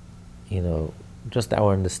just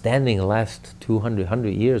our understanding the last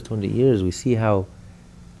 200 years, we see how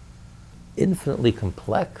infinitely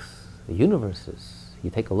complex the universe is. You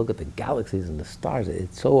take a look at the galaxies and the stars,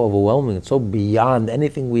 it's so overwhelming, it's so beyond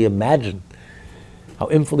anything we imagine. How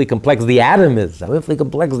infinitely complex the atom is, how infinitely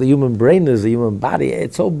complex the human brain is, the human body.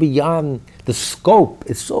 It's so beyond the scope,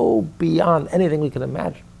 it's so beyond anything we can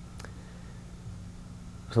imagine.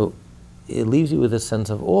 So it leaves you with a sense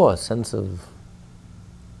of awe,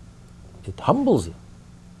 it humbles you.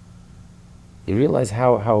 You realize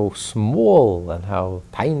how small and how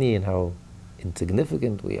tiny and how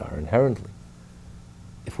insignificant we are inherently.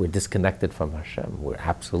 If we're disconnected from Hashem, we're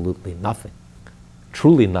absolutely nothing,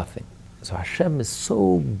 truly nothing. So Hashem is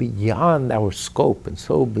so beyond our scope and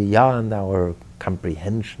so beyond our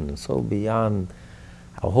comprehension and so beyond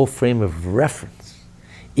our whole frame of reference.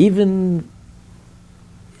 Even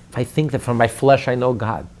if I think that from my flesh I know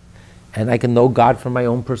God, and I can know God from my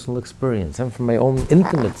own personal experience and from my own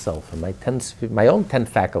intimate self and my own 10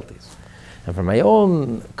 faculties, and from my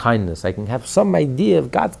own kindness, I can have some idea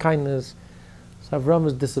of God's kindness. So Avram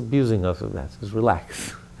is disabusing us of that. Just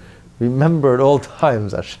relax. Remember at all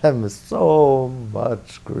times, Hashem is so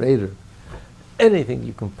much greater. Anything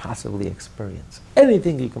you can possibly experience,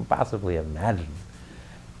 anything you can possibly imagine,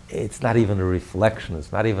 it's not even a reflection,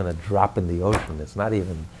 it's not even a drop in the ocean, it's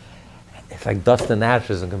like dust and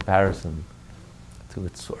ashes in comparison to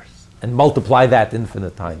its source. And multiply that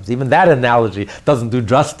infinite times. Even that analogy doesn't do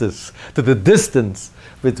justice to the distance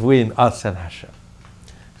between us and Hashem.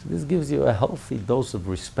 So this gives you a healthy dose of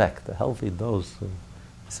respect, a healthy dose of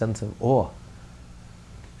sense of awe,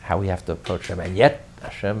 how we have to approach Him. And yet,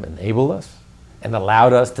 Hashem enabled us and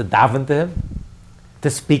allowed us to daven to Him, to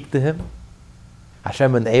speak to Him.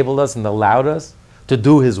 Hashem enabled us and allowed us to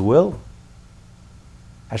do His will.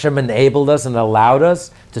 Hashem enabled us and allowed us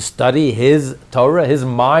to study His Torah, His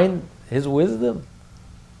mind, His wisdom,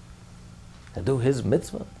 to do His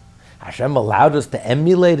mitzvah. Hashem allowed us to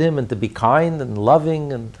emulate Him and to be kind and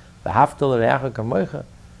loving and v'ahavta l'reacha kamocha.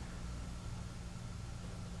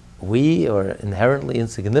 We are inherently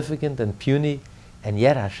insignificant and puny, and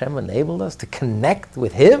yet Hashem enabled us to connect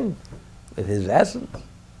with Him, with His essence,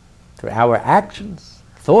 through our actions,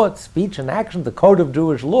 thoughts, speech, and action, the code of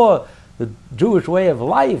Jewish law, the Jewish way of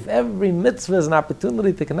life. Every mitzvah is an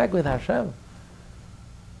opportunity to connect with Hashem.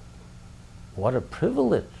 What a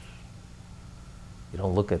privilege. You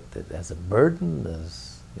don't look at it as a burden,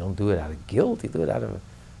 you don't do it out of guilt, you do it out of,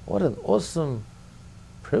 what an awesome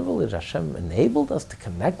privilege. Hashem enabled us to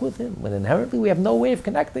connect with Him when inherently we have no way of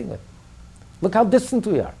connecting with Him. Look how distant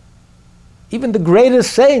we are. Even the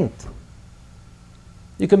greatest saint,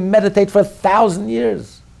 you can meditate for 1,000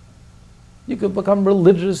 years. You can become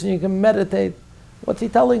religious and you can meditate. What's he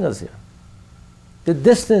telling us here? The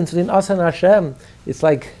distance between us and Hashem, it's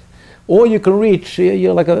like all you can reach,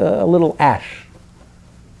 you're like a little ash.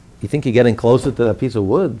 You think you're getting closer to that piece of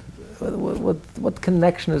wood? What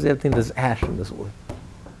connection is there between this ash and this wood?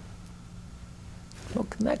 No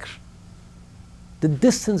connection. The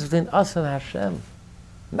distance between us and Hashem.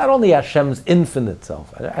 Not only Hashem's infinite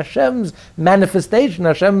self, Hashem's manifestation,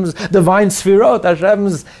 Hashem's divine sphirot,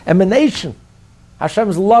 Hashem's emanation,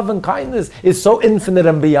 Hashem's love and kindness is so infinite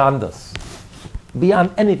and beyond us.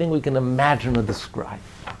 Beyond anything we can imagine or describe.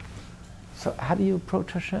 So how do you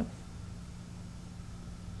approach Hashem?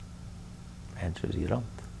 Answer is you don't.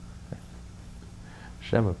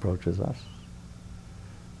 Hashem approaches us.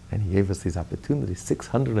 And He gave us these opportunities,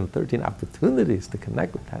 613 opportunities to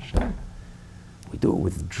connect with Hashem. We do it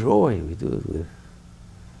with joy, we do it with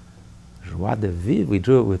joie de vivre, we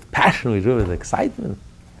do it with passion, we do it with excitement.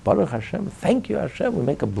 Baruch Hashem, thank you Hashem, we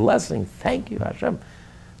make a blessing, thank you Hashem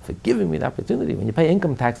for giving me the opportunity. When you pay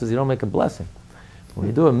income taxes, you don't make a blessing. When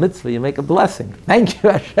you do a mitzvah, you make a blessing. Thank you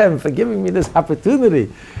Hashem for giving me this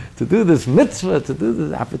opportunity to do this mitzvah, to do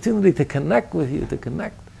this opportunity to connect with you, to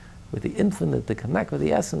connect with the infinite, to connect with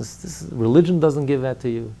the essence. Religion doesn't give that to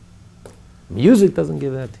you. Music doesn't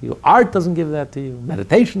give that to you. Art doesn't give that to you.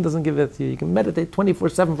 Meditation doesn't give that to you. You can meditate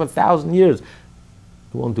 24/7 for 1,000 years. It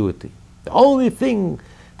won't do it to you. The only thing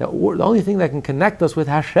that can connect us with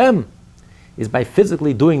Hashem is by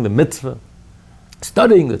physically doing the mitzvah,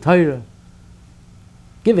 studying the Torah,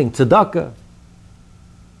 giving tzedakah,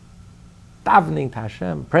 davening to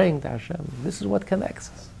Hashem, praying to Hashem. This is what connects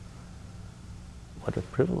us. What a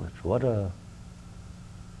privilege. And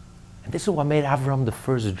this is what made Avram the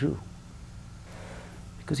first Jew.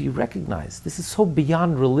 Because he recognized this is so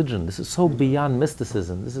beyond religion, this is so beyond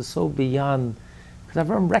mysticism, this is so beyond, because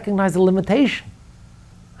Avram recognized the limitation.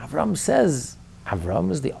 Avram says,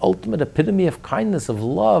 Avram is the ultimate epitome of kindness, of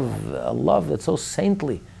love, a love that's so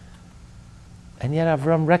saintly. And yet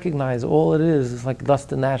Avram recognized all it is like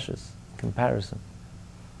dust and ashes in comparison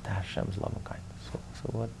to Hashem's love and kindness. So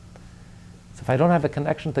what? So if I don't have a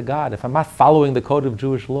connection to God, if I'm not following the code of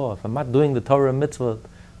Jewish law, if I'm not doing the Torah and mitzvah,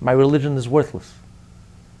 my religion is worthless.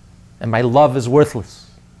 And my love is worthless.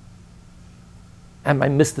 And my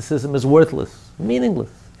mysticism is worthless,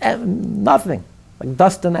 meaningless, and nothing, like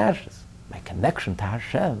dust and ashes. My connection to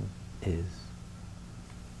Hashem is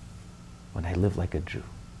when I live like a Jew.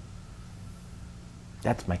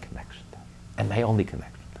 That's my connection to Him, and my only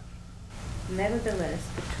connection to Him. Nevertheless,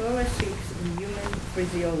 the Torah speaks in human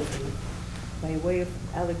phraseology by way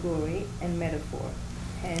of allegory and metaphor,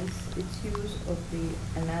 hence its use of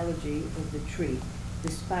the analogy of the tree,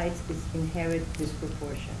 despite its inherent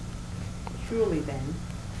disproportion. Surely then,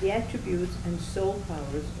 the attributes and soul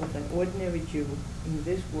powers of an ordinary Jew in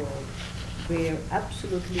this world bear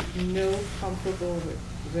absolutely no comparable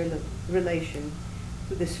relation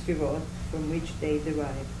to the Sfirot from which they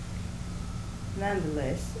derive.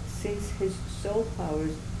 Nonetheless, since his soul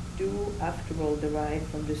powers do after all derive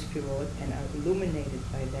from the Sfirot and are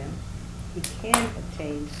illuminated by them, he can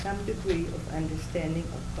attain some degree of understanding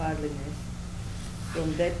of godliness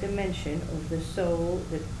from that dimension of the soul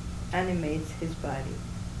that animates his body.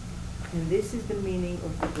 And this is the meaning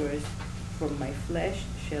of the verse, "From my flesh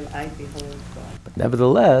shall I behold God." But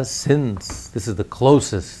nevertheless, since this is the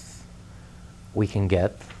closest we can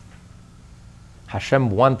get, Hashem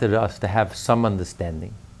wanted us to have some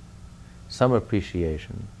understanding, some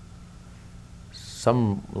appreciation,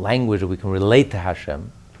 some language that we can relate to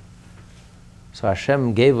Hashem. So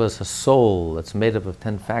Hashem gave us a soul that's made up of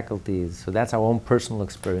 10 faculties. So that's our own personal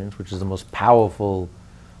experience, which is the most powerful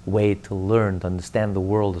way to learn, to understand the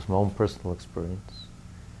world, is from our own personal experience.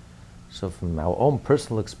 So from our own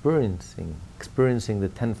personal experiencing the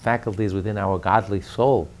 10 faculties within our godly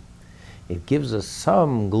soul, it gives us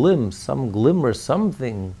some glimpse, some glimmer,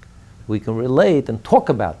 something we can relate and talk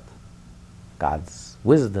about God's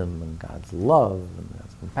wisdom and God's love and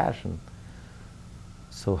God's compassion.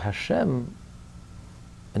 So Hashem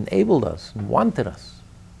enabled us and wanted us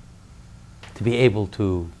to be able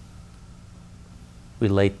to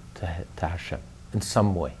relate to Hashem in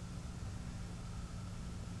some way,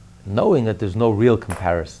 knowing that there's no real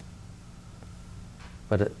comparison.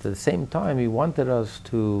 But at the same time, He wanted us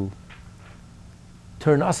to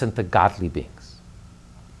turn us into godly beings.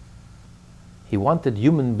 He wanted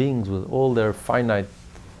human beings with all their finite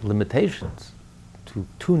limitations to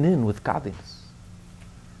tune in with godliness.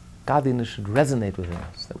 Godliness should resonate within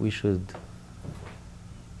us, that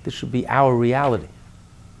this should be our reality.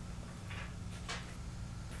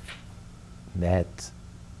 That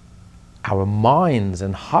our minds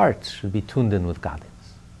and hearts should be tuned in with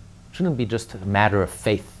godliness. It shouldn't be just a matter of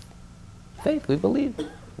faith. Faith, we believe.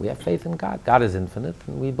 We have faith in God. God is infinite,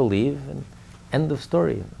 and we believe, and end of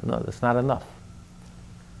story. No, that's not enough.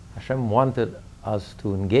 Hashem wanted us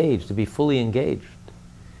to engage, to be fully engaged.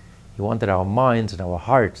 He wanted our minds and our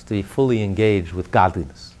hearts to be fully engaged with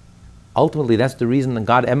godliness. Ultimately, that's the reason that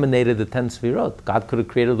God emanated the 10 Sfirot. God could have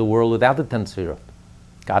created the world without the 10 Sfirot.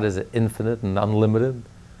 God is infinite and unlimited.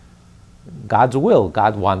 God's will,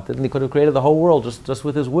 God wanted, and He could have created the whole world just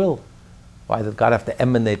with His will. Why did God have to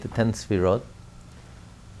emanate the 10 Sfirot?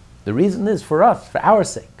 The reason is for us, for our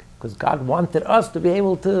sake, because God wanted us to be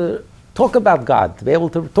able to talk about God, to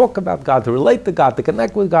relate to God, to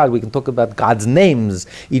connect with God. We can talk about God's names.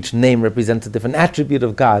 Each name represents a different attribute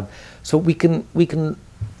of God. So we can.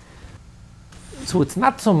 So it's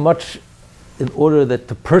not so much in order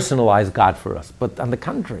to personalize God for us, but on the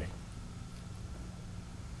contrary,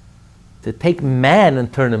 to take man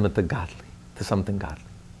and turn him into godly, to something godly.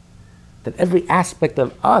 That every aspect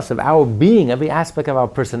of us, of our being, every aspect of our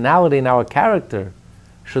personality and our character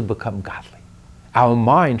should become godly. Our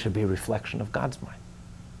mind should be a reflection of God's mind.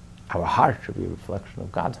 Our heart should be a reflection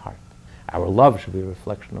of God's heart. Our love should be a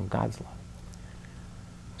reflection of God's love.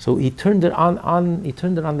 So He turned it on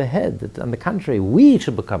the head. That on the contrary, we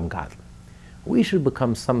should become godly. We should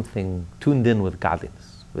become something tuned in with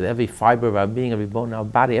godliness. With every fiber of our being, every bone in our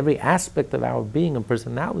body, every aspect of our being and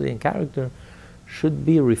personality and character should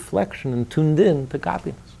be a reflection and tuned in to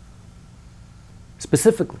godliness.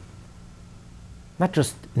 Specifically. Not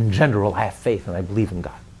just in general, I have faith and I believe in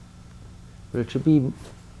God. But it should be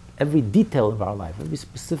every detail of our life, every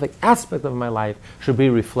specific aspect of my life should be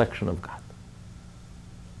a reflection of God.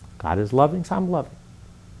 God is loving, so I'm loving.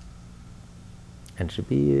 And should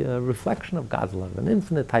be a reflection of God's love, an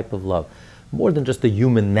infinite type of love, more than just a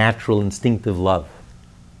human, natural, instinctive love.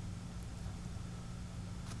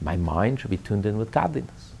 My mind should be tuned in with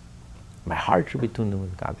godliness. My heart should be tuned in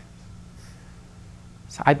with godliness.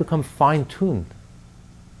 So I become fine-tuned.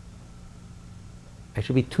 I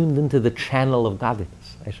should be tuned into the channel of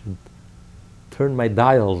godliness. I should turn my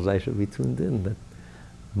dials. I should be tuned in that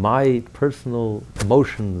my personal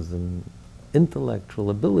emotions and intellectual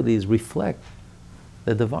abilities reflect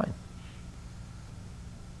the divine.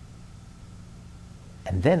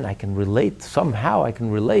 And then I can relate, somehow I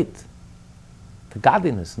can relate to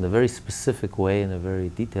godliness in a very specific way, in a very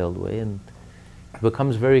detailed way, and it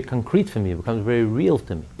becomes very concrete for me, it becomes very real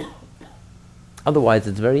to me. Otherwise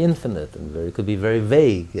it's very infinite and it could be very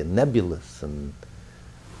vague and nebulous, and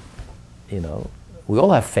we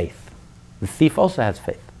all have faith. The thief also has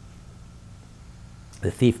faith.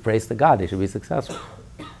 The thief prays to God, he should be successful.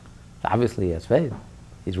 Obviously he has faith.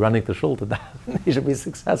 He's running to shul to die, he should be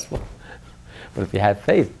successful. But if you have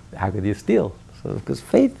faith, how could you steal? So, because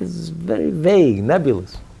faith is very vague,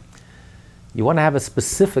 nebulous. You want to have a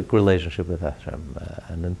specific relationship with Hashem,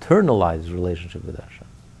 an internalized relationship with Hashem,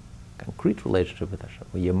 a concrete relationship with Hashem,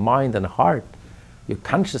 where your mind and heart, your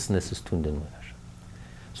consciousness is tuned in with Hashem.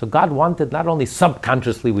 So God wanted not only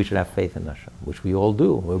subconsciously we should have faith in Hashem, which we all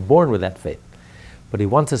do, we're born with that faith, but He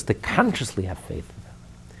wants us to consciously have faith in Him.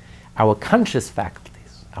 Our conscious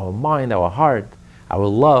faculties, our mind, our heart, our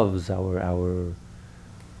loves, the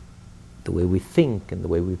way we think and the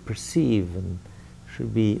way we perceive, and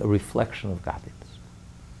should be a reflection of godliness.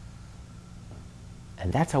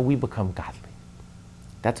 And that's how we become godly.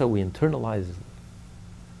 That's how we internalize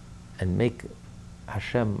and make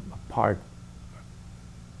Hashem a part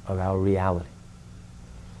of our reality.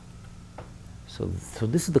 So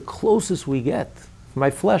this is the closest we get. From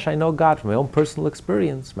my flesh, I know God. From my own personal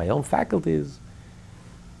experience, my own faculties,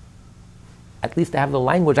 at least I have the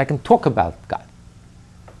language, I can talk about God.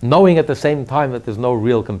 Knowing at the same time that there's no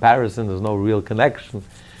real comparison, there's no real connection,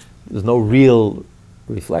 there's no real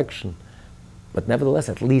reflection. But nevertheless,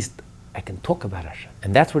 at least I can talk about Hashem.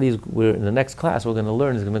 And that's what we're in the next class, we're going to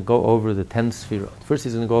learn, is going to go over the 10 sefirot. First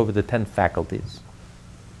he's going to go over the 10 faculties,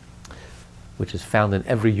 which is found in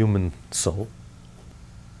every human soul.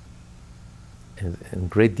 And in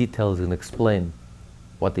great detail he's going to explain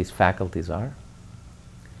what these faculties are.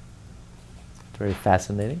 Very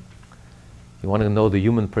fascinating. You want to know the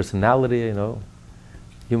human personality,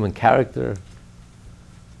 human character.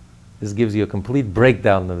 This gives you a complete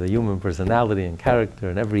breakdown of the human personality and character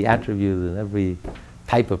and every attribute and every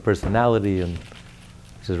type of personality, and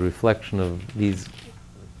which is a reflection of these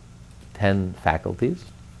 10 faculties.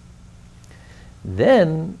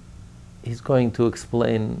 Then he's going to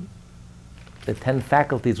explain the 10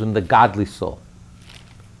 faculties within the godly soul,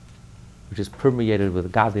 which is permeated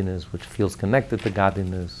with godliness, which feels connected to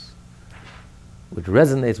godliness, which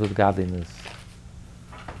resonates with godliness.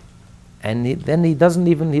 And he doesn't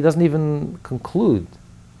even conclude.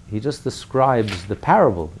 He just describes the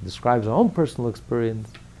parable. He describes our own personal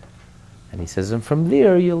experience. And he says, and from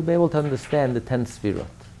there you'll be able to understand the 10 sefirot.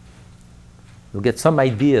 You'll get some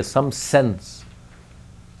idea, some sense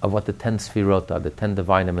of what the 10 sefirot are, the 10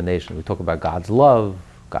 divine emanations. We talk about God's love,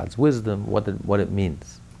 God's wisdom, what it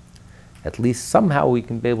means. At least somehow we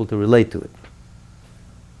can be able to relate to it.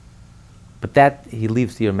 But that he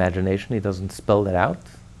leaves to your imagination, he doesn't spell that out.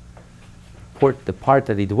 The part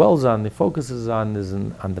that he dwells on, he focuses on, is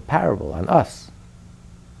on the parable, on us,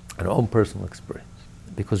 on our own personal experience.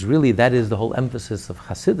 Because really that is the whole emphasis of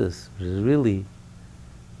Hasidus, which is really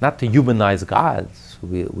not to humanize God. So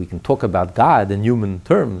we can talk about God in human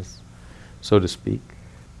terms, so to speak,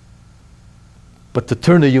 but to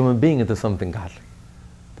turn a human being into something godly.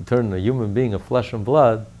 To turn a human being of flesh and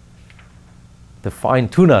blood, to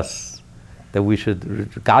fine-tune us, that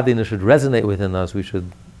godliness should resonate within us, we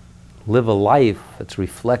should live a life that's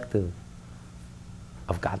reflective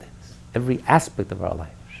of godliness. Every aspect of our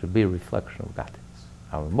life should be a reflection of godliness.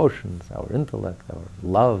 Our emotions, our intellect, our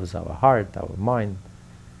loves, our heart, our mind.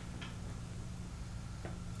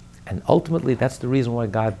 And ultimately that's the reason why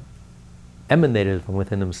God emanated from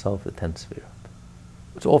within himself the 10 sefirot.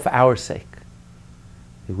 It's all for our sake.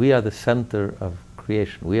 We are the center of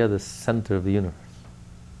creation. We are the center of the universe.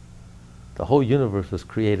 The whole universe was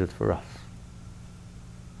created for us.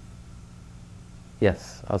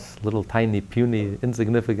 Yes, us little tiny, puny,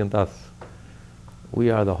 insignificant us.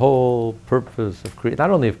 We are the whole purpose of creation,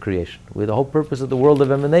 not only of creation, we're the whole purpose of the world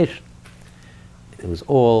of emanation. It was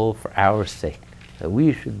all for our sake, that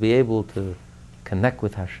we should be able to connect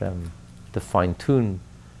with Hashem, to fine-tune.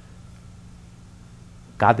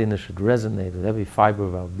 Godliness should resonate with every fiber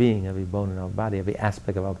of our being, every bone in our body, every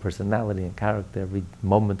aspect of our personality and character, every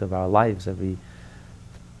moment of our lives, every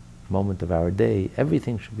moment of our day.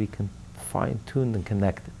 Everything should be fine-tuned and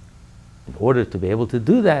connected. In order to be able to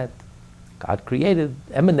do that, God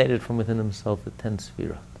emanated from within himself the 10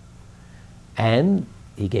 Sfirot. And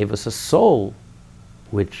he gave us a soul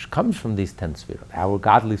which comes from these 10 Sfirot. Our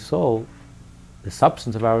godly soul, the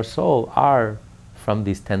substance of our soul, are from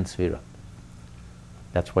these 10 Sfirot.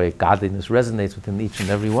 That's why godliness resonates within each and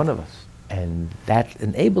every one of us. And that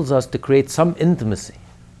enables us to create some intimacy,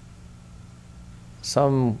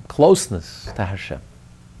 some closeness to Hashem.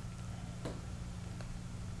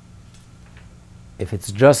 If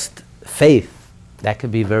it's just faith, that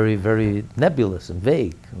can be very, very nebulous and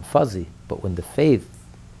vague and fuzzy. But when the faith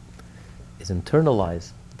is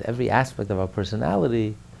internalized to every aspect of our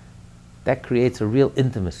personality, that creates a real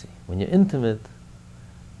intimacy. When you're intimate,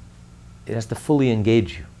 it has to fully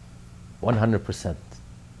engage you, 100%.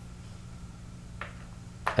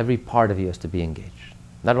 Every part of you has to be engaged.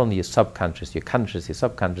 Not only your subconscious, your conscious, your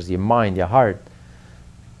subconscious, your mind, your heart,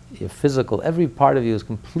 your physical, every part of you is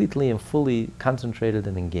completely and fully concentrated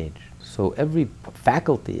and engaged. So every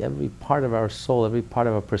faculty, every part of our soul, every part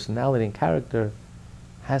of our personality and character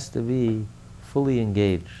has to be fully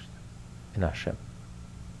engaged in Hashem.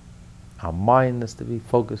 Our mind has to be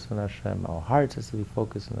focused on Hashem. Our hearts has to be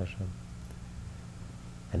focused on Hashem.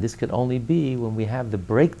 And this can only be when we have the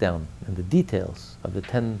breakdown and the details of the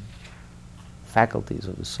 10 faculties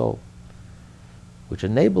of the soul, which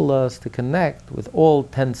enable us to connect with all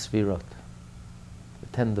 10 Sfirot, the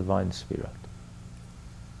 10 divine Sfirot.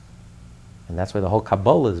 And that's why the whole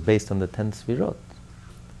Kabbalah is based on the 10 Sfirot.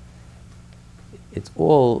 It's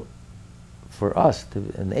all for us,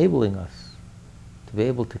 enabling us to be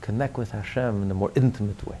able to connect with Hashem in a more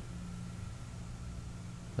intimate way,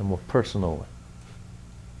 in a more personal way,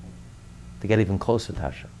 to get even closer to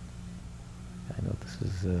Hashem. I know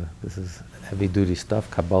this is heavy-duty stuff,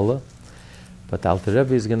 Kabbalah, but the Alter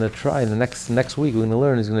Rebbe is going to try, in the next week we're going to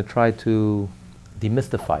learn, he's going to try to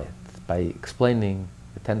demystify it by explaining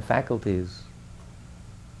the 10 faculties,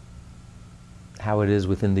 how it is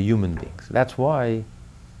within the human being. So that's why,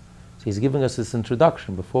 so he's giving us this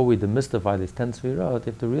introduction. Before we demystify these 10 Sfirot,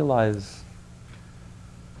 you have to realize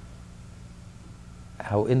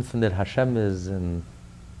how infinite Hashem is, and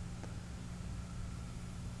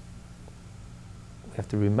we have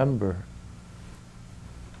to remember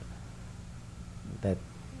that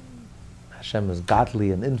Hashem is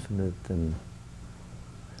godly and infinite, and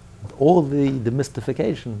all the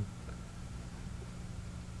mystification,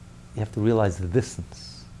 you have to realize the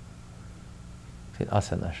distance between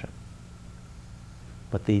us and Hashem.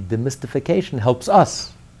 But the demystification helps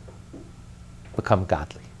us become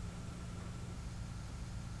godly.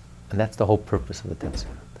 And that's the whole purpose of the 10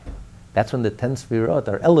 Sfirot. That's when the 10 Sfirot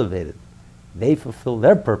are elevated. They fulfill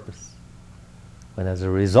their purpose. When as a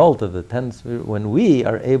result of the 10 Sfirot, when we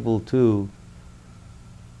are able to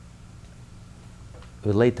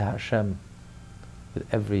relate to Hashem with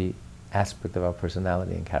every aspect of our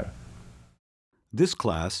personality and character. This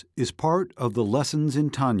class is part of the Lessons in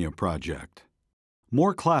Tanya project.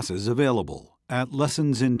 More classes available at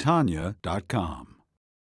lessonsintanya.com.